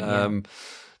wasn't argument.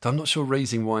 it? I'm not sure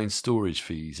raising wine storage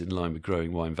fees in line with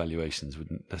growing wine valuations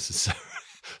wouldn't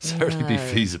necessarily be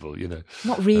feasible,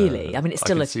 Not really. I mean, it's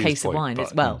still a can see his case of point, wine but,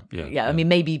 as well. I mean,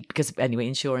 maybe because, anyway,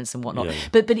 insurance and whatnot. Yeah.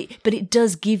 But it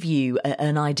does give you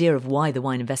an idea of why the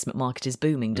wine investment market is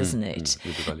booming, doesn't it?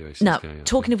 With the valuations Now, going up,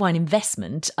 talking of wine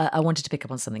investment, I wanted to pick up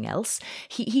on something else.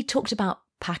 He talked about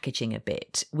packaging a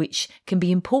bit, which can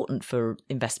be important for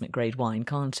investment grade wine,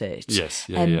 can't it? Yes,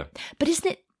 But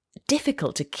isn't it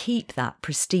difficult to keep that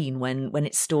pristine when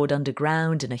it's stored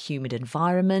underground in a humid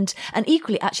environment? And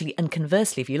equally, actually, and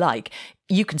conversely, if you like,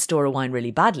 you can store a wine really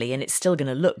badly and it's still going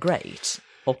to look great.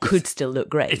 Or could still look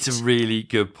great. It's a really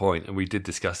good point, and we did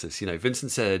discuss this.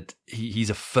 Vincent said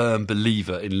he's a firm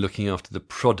believer in looking after the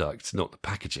product, not the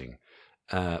packaging.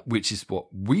 Which is what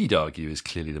we'd argue is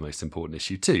clearly the most important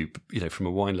issue too, from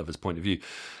a wine lover's point of view.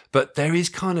 But there is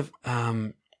kind of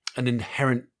an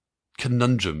inherent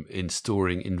conundrum in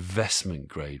storing investment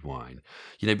grade wine,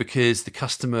 because the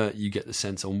customer, you get the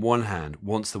sense on one hand,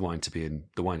 wants the wine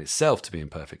itself to be in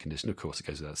perfect condition. Of course, it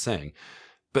goes without saying.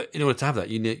 But in order to have that,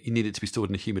 you need it to be stored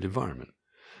in a humid environment.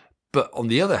 But on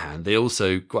the other hand, they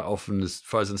also quite often, as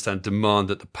far as I understand, demand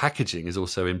that the packaging is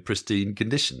also in pristine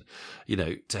condition,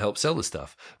 to help sell the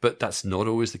stuff. But that's not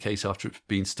always the case after it's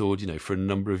been stored, for a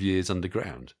number of years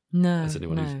underground. No, as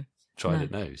anyone who's tried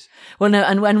it knows. Well, no,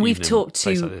 and we've talked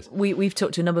like to we've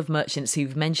talked to a number of merchants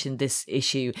who've mentioned this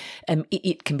issue.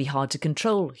 It can be hard to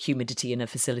control humidity in a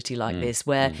facility like this,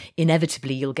 where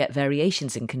inevitably you'll get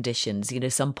variations in conditions.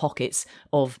 Some pockets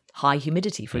of high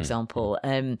humidity, for example.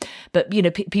 But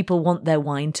people want their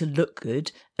wine to look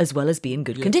good as well as be in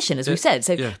good condition, as we've said.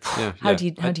 So, how do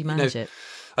you manage it?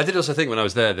 I did also think when I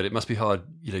was there that it must be hard,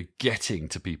 getting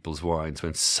to people's wines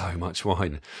when so much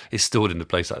wine is stored in a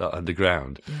place like that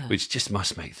underground, which just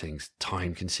must make things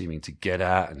time consuming to get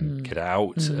at and get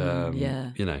out.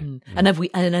 And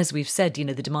as we've said,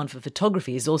 the demand for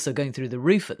photography is also going through the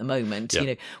roof at the moment.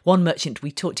 Yeah. One merchant we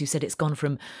talked to said it's gone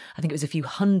from, I think it was a few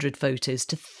hundred photos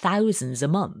to thousands a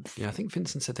month. Yeah, I think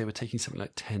Vincent said they were taking something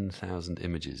like 10,000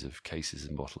 images of cases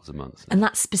and bottles a month. And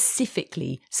that's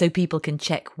specifically so people can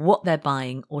check what they're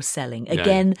buying or selling.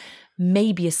 Again,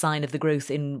 maybe a sign of the growth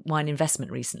in wine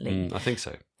investment recently. I think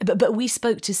so. But we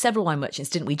spoke to several wine merchants,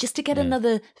 didn't we, just to get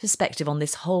another perspective on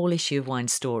this whole issue of wine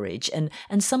storage. And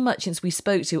some merchants we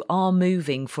spoke to are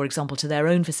moving, for example, to their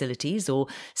own facilities or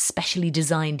specially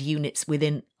designed units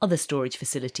within other storage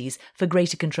facilities for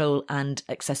greater control and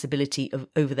accessibility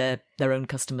over their own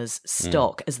customers'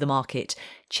 stock as the market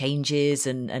changes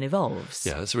and evolves.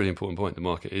 Yeah, that's a really important point. The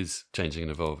market is changing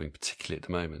and evolving, particularly at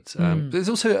the moment. There's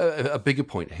also a bigger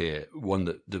point here, one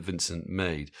that Vincent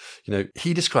made. You know,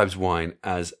 he describes wine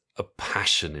as a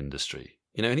passion industry,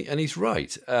 you know, and he's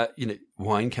right. You know,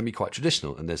 wine can be quite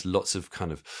traditional and there's lots of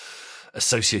kind of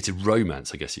associated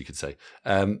romance, I guess you could say.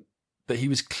 But he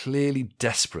was clearly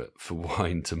desperate for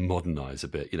wine to modernise a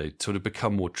bit, you know, sort of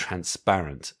become more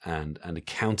transparent and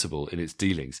accountable in its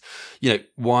dealings. You know,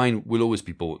 wine will always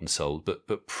be bought and sold,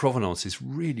 but provenance is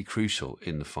really crucial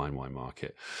in the fine wine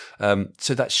market.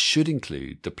 So that should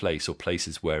include the place or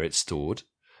places where it's stored,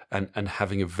 and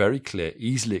having a very clear,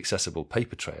 easily accessible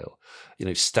paper trail. You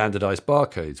know, standardised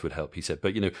barcodes would help, he said.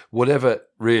 But, you know, whatever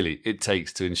really it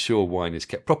takes to ensure wine is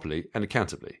kept properly and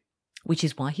accountably. Which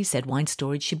is why he said wine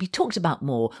storage should be talked about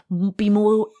more, be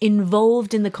more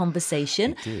involved in the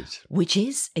conversation. It did. Which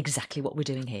is exactly what we're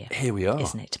doing here. Here we are.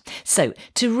 Isn't it? So,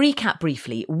 to recap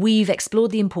briefly, we've explored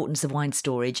the importance of wine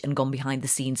storage and gone behind the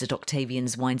scenes at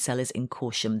Octavian's wine cellars in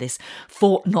Corsham, this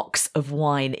Fort Knox of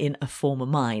wine in a former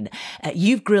mine.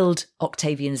 You've grilled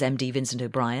Octavian's MD, Vincent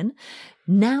O'Brien.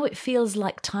 Now it feels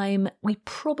like time we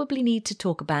probably need to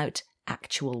talk about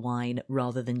actual wine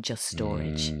rather than just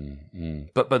storage.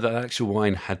 But that actual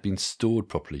wine had been stored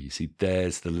properly. You see,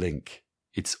 there's the link.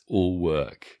 It's all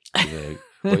work. You know,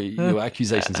 well, your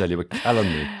accusations earlier were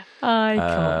calumny. I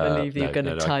can't believe you're going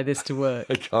to tie this to work.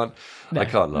 I can't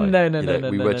lie. No.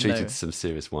 We were treated to some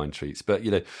serious wine treats, but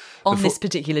you know, on this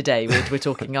particular day, we're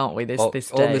talking, aren't we? This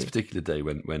day, on this particular day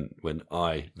when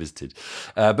I visited.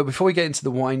 But before we get into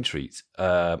the wine treat,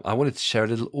 I wanted to share a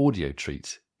little audio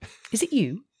treat. Is it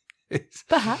you?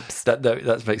 Perhaps.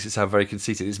 That makes it sound very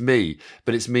conceited. It's me,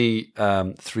 but it's me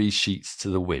 3 sheets to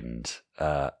the wind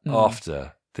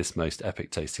after this most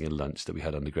epic tasting and lunch that we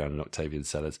had underground in Octavian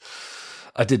Cellars.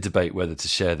 I did debate whether to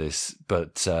share this,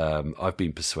 but I've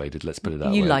been persuaded. Let's put it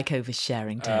that way. You like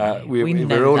oversharing, don't you?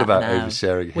 We're all about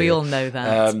oversharing here. We all know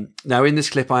that. Now, in this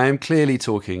clip, I am clearly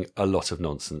talking a lot of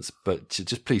nonsense, but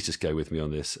please go with me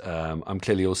on this. I'm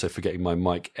clearly also forgetting my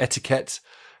mic etiquette.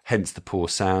 Hence the poor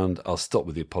sound. I'll stop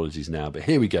with the apologies now, but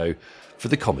here we go for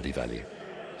the comedy value.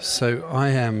 So I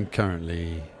am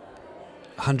currently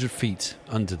 100 feet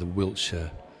under the Wiltshire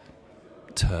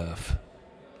turf,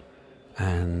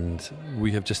 and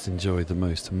we have just enjoyed the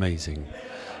most amazing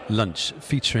lunch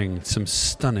featuring some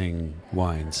stunning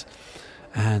wines.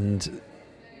 And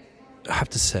I have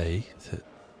to say that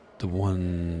the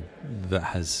one that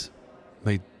has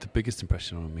made the biggest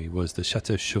impression on me was the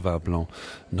Chateau Cheval Blanc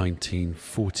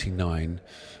 1949,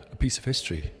 a piece of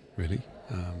history, really.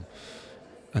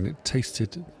 And it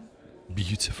tasted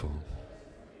beautiful.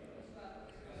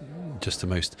 Just the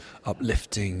most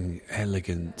uplifting,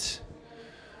 elegant,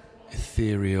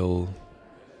 ethereal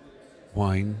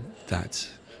wine that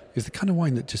is the kind of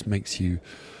wine that just makes you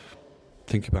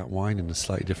think about wine in a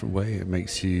slightly different way. It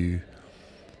makes you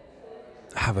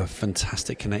have a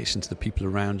fantastic connection to the people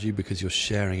around you because you're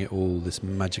sharing it all, this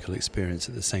magical experience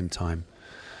at the same time.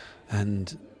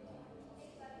 And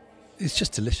it's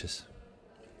just delicious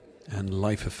and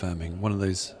life-affirming. One of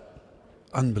those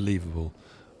unbelievable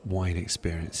wine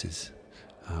experiences.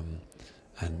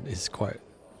 And it's quite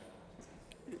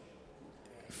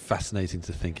fascinating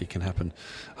to think it can happen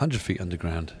 100 feet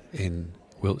underground in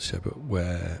Wiltshire, but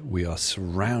where we are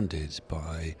surrounded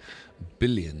by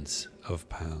billions of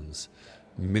pounds,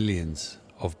 millions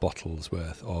of bottles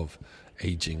worth of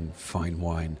aging fine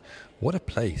wine. What a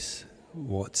place,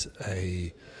 what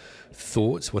a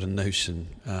thought, what a notion.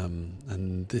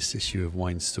 And this issue of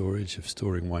wine storage, of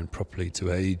storing wine properly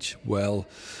to age well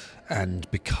and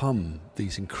become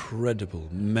these incredible,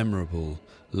 memorable,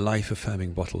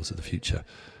 life-affirming bottles of the future,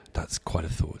 that's quite a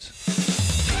thought.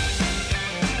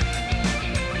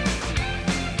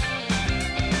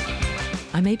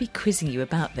 I may be quizzing you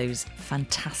about those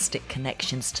fantastic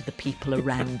connections to the people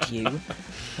around you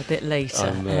a bit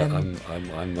later.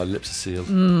 My lips are sealed.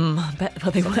 I bet,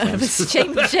 well, they weren't.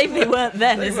 Shame they weren't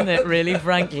then, isn't it, really,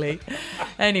 frankly?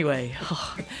 Anyway,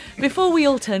 before we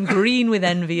all turn green with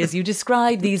envy as you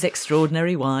describe these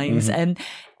extraordinary wines,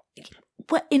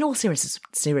 well, in all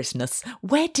seriousness,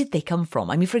 where did they come from?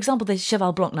 I mean, for example, the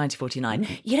Cheval Blanc 1949,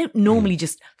 you don't normally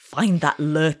just find that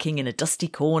lurking in a dusty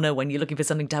corner when you're looking for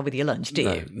something to have with your lunch, do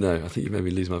you? No, I think you made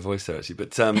me lose my voice there, actually.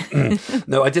 But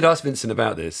no, I did ask Vincent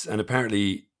about this, and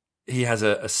apparently he has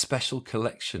a special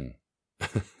collection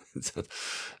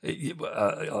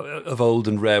of old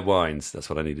and rare wines. That's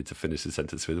what I needed to finish the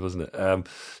sentence with, wasn't it?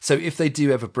 So if they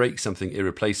do ever break something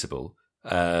irreplaceable,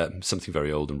 something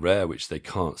very old and rare, which they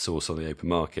can't source on the open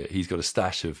market, he's got a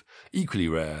stash of equally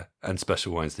rare and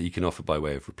special wines that he can offer by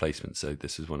way of replacement. So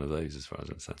this is one of those, as far as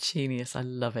I'm concerned. Genius, I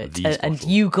love it. These And bottles.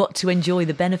 you got to enjoy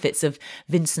the benefits of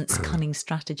Vincent's cunning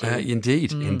strategy.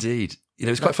 Indeed. You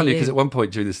know, it's quite Lucky funny because you. at one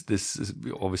point during this is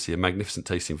obviously a magnificent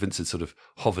tasting, Vincent sort of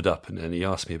hovered up and he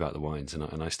asked me about the wines,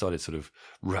 and I started sort of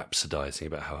rhapsodizing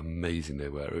about how amazing they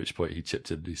were. At which point he chipped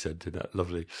in and he said in that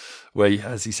lovely way,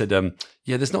 he said,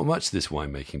 "Yeah, there's not much to this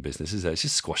winemaking business, is there? It's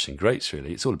just squashing grapes,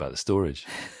 really. It's all about the storage."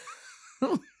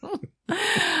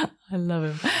 I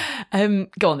love him.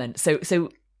 Go on then. So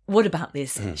what about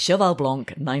this Cheval Blanc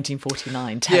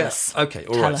 1949? Tell us. Okay,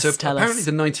 all Tell right. us, So tell apparently us.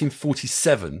 the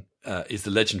 1947 is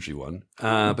the legendary one,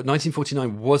 but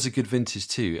 1949 was a good vintage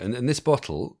too, and this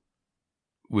bottle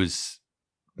was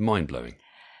mind-blowing.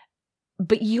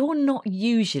 But you're not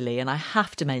usually, and I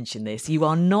have to mention this, you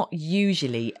are not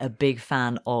usually a big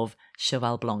fan of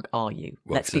Cheval Blanc, are you?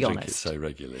 Well, Let's 'cause I be drink it honest. so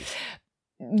regularly.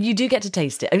 You do get to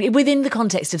taste it. I mean, within the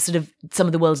context of sort of some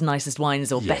of the world's nicest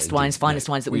wines or Yeah, best wines, indeed. finest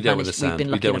No, wines that we we've don't managed, wanna we've been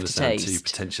we lucky don't enough want to sound too taste.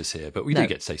 pretentious here, but we No. do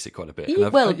get to taste it quite a bit.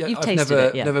 You've I've tasted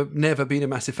it, yeah. never been a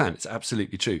massive fan. It's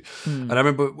absolutely true. And I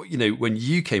remember, you know, when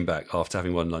you came back after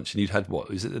having one lunch and you'd had what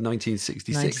was it, the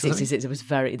 1966? 1966, it was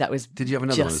very, that was Did you have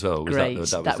another one just as well? Was great. that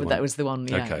was the one? That was the one,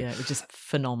 yeah, Okay. yeah, it was just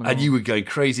phenomenal. And you were going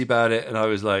crazy about it, and I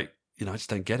was like, you know, I just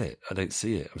don't get it. I don't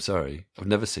see it. I'm sorry, I've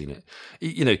never seen it.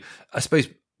 You know, I suppose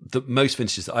the most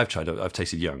vintages that I've tried, I've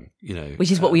tasted young. You know,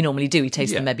 Which is what we normally do. We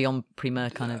taste yeah. them maybe on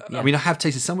Primeur kind of. Yeah. I mean, I have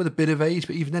tasted some with a bit of age,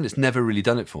 but even then, it's never really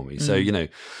done it for me. So, you know,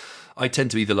 I tend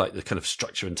to either like the kind of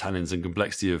structure and tannins and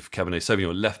complexity of Cabernet Sauvignon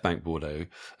or Left Bank Bordeaux,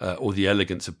 or the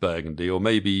elegance of Burgundy, or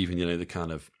maybe even, you know, the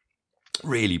kind of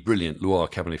really brilliant Loire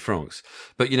Cabernet Francs.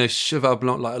 But, you know, Cheval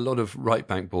Blanc, like a lot of Right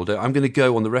Bank Bordeaux, I'm going to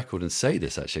go on the record and say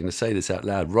this, actually. I'm going to say this out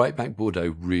loud. Right Bank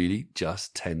Bordeaux really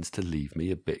just tends to leave me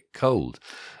a bit cold.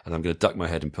 And I'm going to duck my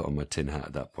head and put on my tin hat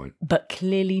at that point. But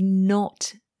clearly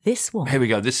not this one. Here we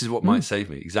go. This is what might save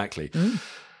me. Exactly.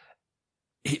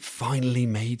 It finally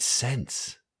made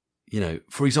sense. You know,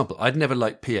 for example, I'd never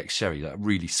liked PX sherry, that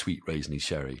really sweet raisiny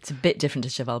sherry. It's a bit different to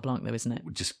Cheval Blanc though, isn't it?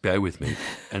 Just bear with me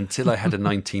until I had a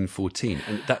 1914.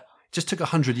 And that just took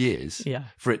 100 years Yeah.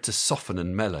 for it to soften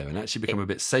and mellow and actually become a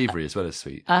bit savoury as well as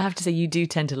sweet. I have to say, you do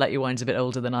tend to like your wines a bit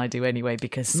older than I do anyway,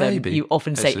 because Maybe, you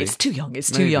often say, actually. it's too young, it's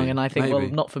too Maybe, young. And I think, well,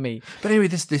 maybe. not for me. But anyway,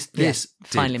 this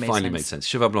finally made made sense.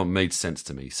 Cheval Blanc made sense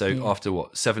to me. So after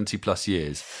 70 plus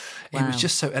years, it Wow. was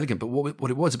just so elegant. But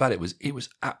what it was about it was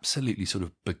absolutely sort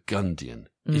of Burgundian,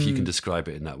 if you can describe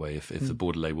it in that way. If the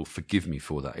Bordelais will forgive me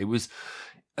for that, it was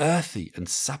earthy and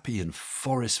sappy and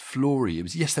forest flory. It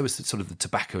was, yes, there was sort of the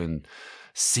tobacco and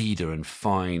cedar and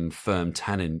fine, firm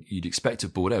tannin you'd expect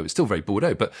of Bordeaux. It's still very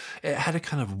Bordeaux, but it had a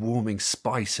kind of warming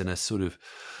spice and a sort of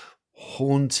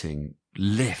haunting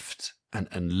lift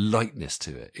and lightness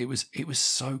to it. It was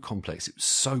so complex. It was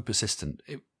so persistent.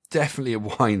 It definitely a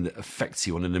wine that affects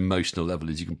you on an emotional level,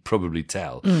 as you can probably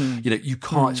tell. You know, you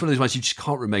can't. It's one of those wines you just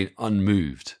can't remain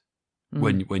unmoved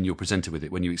when you're presented with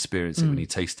it, when you experience it, when you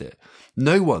taste it.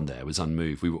 No one there was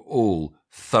unmoved. We were all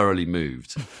thoroughly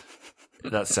moved.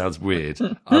 That sounds weird.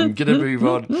 I'm going to move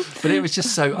on. But it was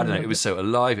just so, I don't know, it was so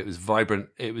alive, it was vibrant.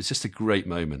 It was just a great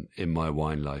moment in my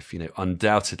wine life. You know,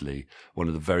 undoubtedly one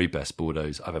of the very best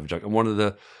Bordeaux's I've ever drunk, and one of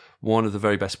the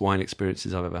very best wine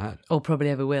experiences I've ever had. Or probably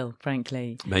ever will,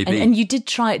 frankly. Maybe. And you did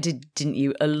try it, didn't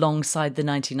you, alongside the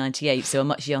 1998, so a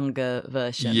much younger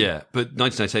version. Yeah, but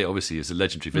 1998 obviously is a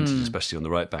legendary vintage, especially on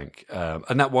the Right Bank.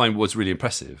 And that wine was really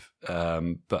impressive.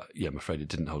 But yeah, I'm afraid it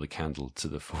didn't hold a candle to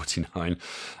the 49.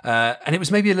 And it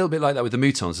was maybe a little bit like that with the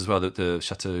Moutons as well, the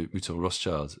Chateau Mouton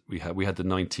Rothschild. We had the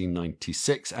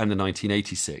 1996 and the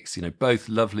 1986, you know, both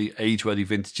lovely age-worthy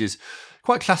vintages,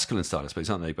 quite classical in style, I suppose,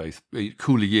 aren't they? Both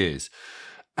cooler years.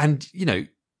 And, you know,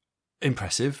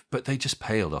 impressive, but they just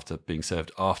paled after being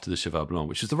served after the Cheval Blanc,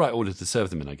 which was the right order to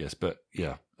serve them in, I guess. But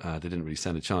yeah, they didn't really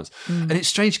stand a chance. And it's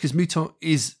strange because Mouton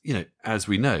is, you know, as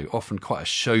we know, often quite a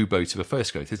showboat of a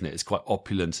first growth, isn't it? It's quite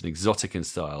opulent and exotic in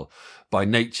style by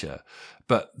nature.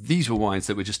 But these were wines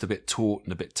that were just a bit taut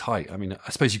and a bit tight. I mean,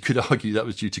 I suppose you could argue that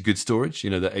was due to good storage, you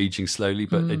know, they're aging slowly,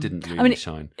 but they didn't really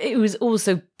shine. It was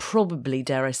also probably,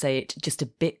 dare I say it, just a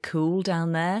bit cool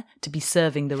down there to be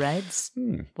serving the reds,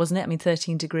 wasn't it? I mean,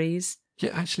 13 degrees.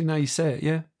 Yeah, actually, now you say it,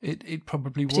 yeah, it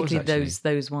probably was, Particularly actually.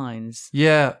 those wines.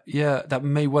 Yeah, that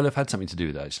may well have had something to do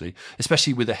with it, actually,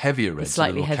 especially with the heavier reds,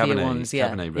 slightly the more heavier Cabernet, ones,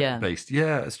 yeah, Cabernet yeah. based.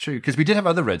 Yeah, that's true. Because we did have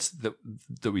other reds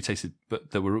that we tasted,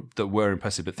 but that were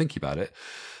impressive. But thinking about it,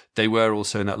 they were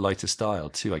also in that lighter style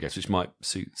too, I guess, which might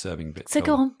suit serving a bit. So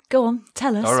colder. go on,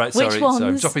 tell us. All right, which sorry. ones? So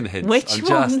I'm dropping the hints. Which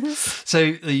ones?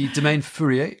 So the Domaine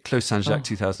Fourier, Clos Saint-Jacques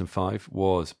 2005,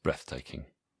 was breathtaking.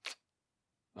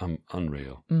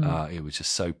 Unreal. It was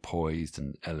just so poised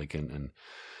and elegant and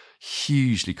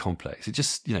hugely complex. It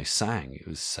just, sang. It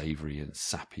was savoury and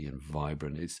sappy and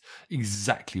vibrant. It's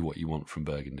exactly what you want from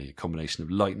Burgundy, a combination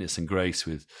of lightness and grace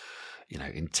with,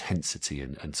 intensity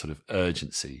and sort of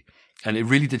urgency. And it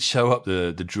really did show up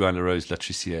the Drouhin Le Rose La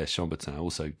Trissière Chambertin,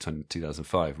 also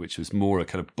 2005, which was more a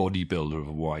kind of bodybuilder of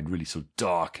a wine, really sort of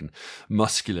dark and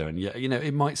muscular. And yeah,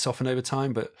 it might soften over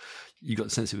time, but you got the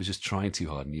sense it was just trying too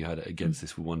hard. And you had it against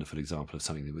this wonderful example of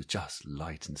something that was just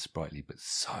light and sprightly, but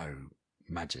so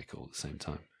magic all at the same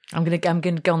time. I'm gonna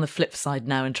go on the flip side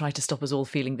now and try to stop us all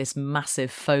feeling this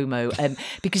massive FOMO,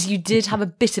 because you did have a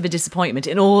bit of a disappointment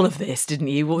in all of this, didn't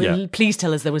you? Well, yeah. Please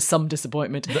tell us there was some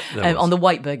disappointment there on the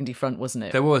white Burgundy front, wasn't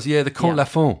it? There was, yeah. The Comte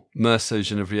Lafon Meursault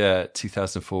Geneviève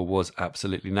 2004 was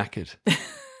absolutely knackered.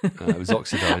 It was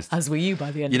oxidised. As were you by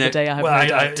the end of the day, I have no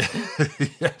doubt.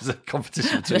 It was a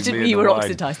competition between me and you the were wine.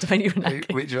 oxidised, when you were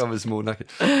knackered. Which one was more knackered?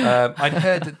 I'd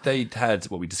heard that they'd had,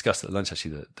 we discussed at lunch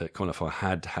actually, that Comte Lafon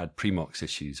had pre-mox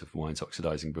issues of wines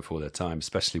oxidising before their time,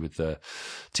 especially with the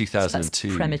 2002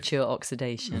 That's premature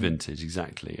oxidation vintage,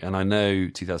 exactly. And I know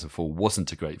 2004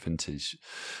 wasn't a great vintage,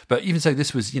 but even so,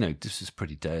 this was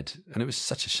pretty dead, and it was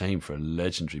such a shame for a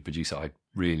legendary producer. I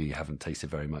really haven't tasted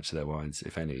very much of their wines,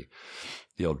 if any.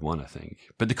 The odd one, I think.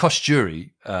 But the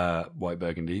Coche-Jury White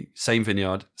Burgundy, same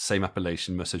vineyard, same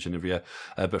appellation, Meursault Geneviève,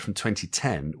 but from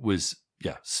 2010 was,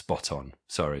 spot on.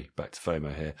 Sorry, back to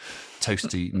FOMO here.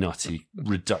 Toasty, nutty,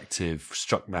 reductive,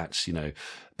 struck match,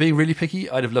 Being really picky,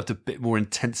 I'd have loved a bit more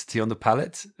intensity on the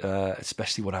palate,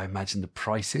 especially what I imagine the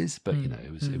price is, but,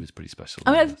 it was pretty special.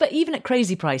 I mean, but even at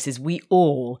crazy prices, we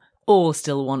all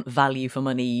still want value for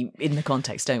money in the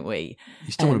context, don't we?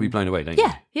 You still want to be blown away, don't you?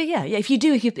 Yeah.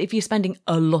 If you're spending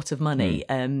a lot of money.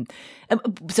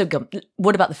 So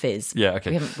what about the fizz? Yeah, okay.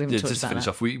 We haven't talked just about to finish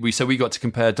that. off, we got to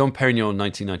compare Dom Perignon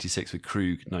 1996 with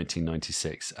Krug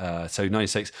 1996. So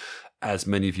 96, as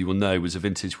many of you will know, was a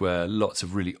vintage where lots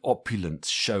of really opulent,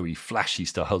 showy, flashy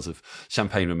styles of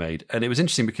champagne were made. And it was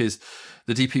interesting because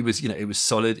the DP was, it was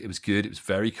solid, it was good, it was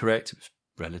very correct, it was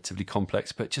relatively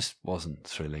complex, but just wasn't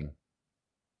thrilling.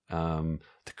 The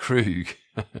Krug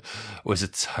was a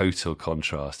total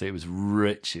contrast. It was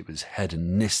rich, it was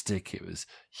hedonistic, it was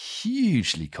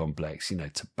hugely complex,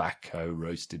 tobacco,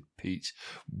 roasted peach,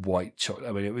 white chocolate.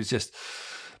 I mean, it was just,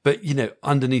 but,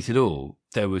 underneath it all,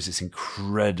 there was this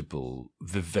incredible,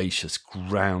 vivacious,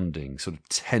 grounding, sort of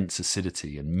tense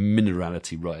acidity and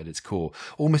minerality right at its core,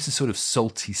 almost a sort of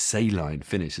salty, saline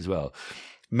finish as well.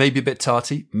 Maybe a bit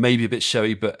tarty, maybe a bit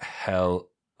showy, but hell,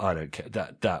 I don't care.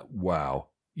 That wow.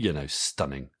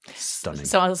 Stunning.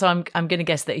 So I'm going to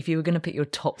guess that if you were going to pick your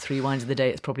top 3 wines of the day,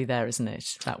 it's probably there, isn't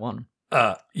it? That one.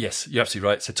 Yes, you're absolutely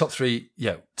right. So top 3,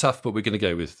 tough, but we're going to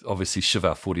go with obviously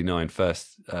Cheval 49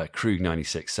 first, Krug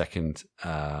 96 second.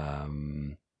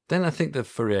 Then I think the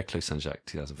Fourier Clos Saint-Jacques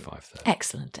 2005 third.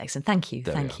 Excellent. Thank you.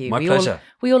 My pleasure.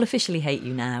 We all officially hate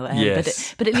you now.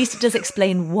 Yes. But at least it does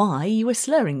explain why you were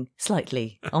slurring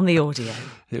slightly on the audio.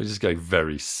 It was just going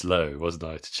very slow, wasn't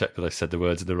I, to check that I said the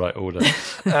words in the right order.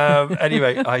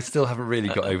 Anyway, I still haven't really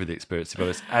got over the experience, to be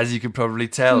honest. As you can probably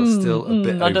tell, still a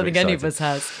bit I don't think any overexcited. of us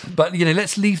has. But,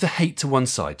 let's leave the hate to one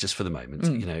side just for the moment.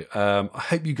 I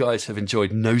hope you guys have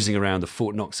enjoyed nosing around the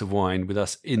Fort Knox of wine with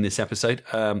us in this episode.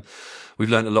 We've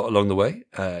learned a lot along the way.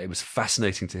 It was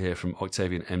fascinating to hear from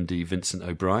Octavian MD Vincent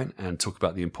O'Brien and talk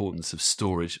about the importance of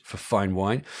storage for fine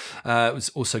wine. It was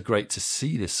also great to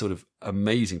see this sort of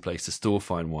amazing place to store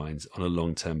fine wines on a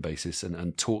long-term basis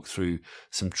and talk through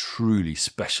some truly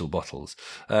special bottles.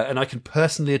 And I can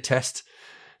personally attest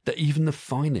that even the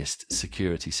finest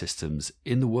security systems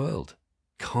in the world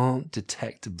can't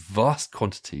detect vast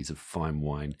quantities of fine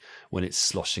wine when it's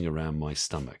sloshing around my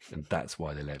stomach, and that's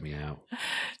why they let me out.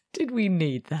 Did we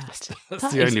need that?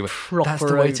 That's the only way. That's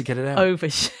the way to get it out.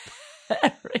 Oversharing.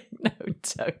 No,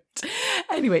 don't.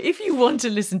 Anyway, if you want to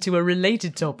listen to a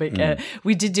related topic,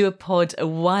 we did do a pod a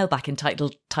while back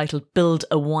entitled Build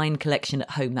a Wine Collection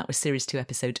at Home. That was Series 2,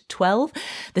 Episode 12.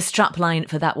 The strapline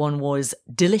for that one was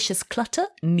Delicious Clutter,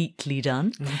 Neatly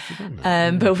Done.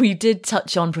 But we did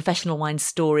touch on professional wine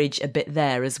storage a bit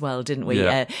there as well, didn't we?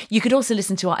 Yeah. You could also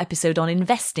listen to our episode on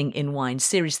investing in wine,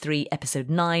 Series 3, Episode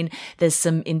 9. There's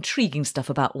some intriguing stuff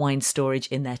about wine storage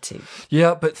in there too.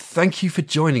 Yeah, but thank you for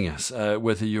joining us,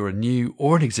 whether you're a new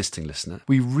or an existing listener.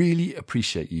 We really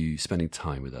appreciate you spending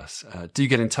time with us. Do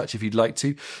get in touch if you'd like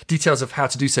to. Details of how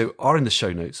to do so are in the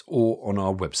show notes or on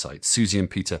our website,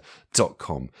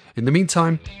 susieandpeter.com. In the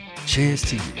meantime, cheers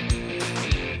to you.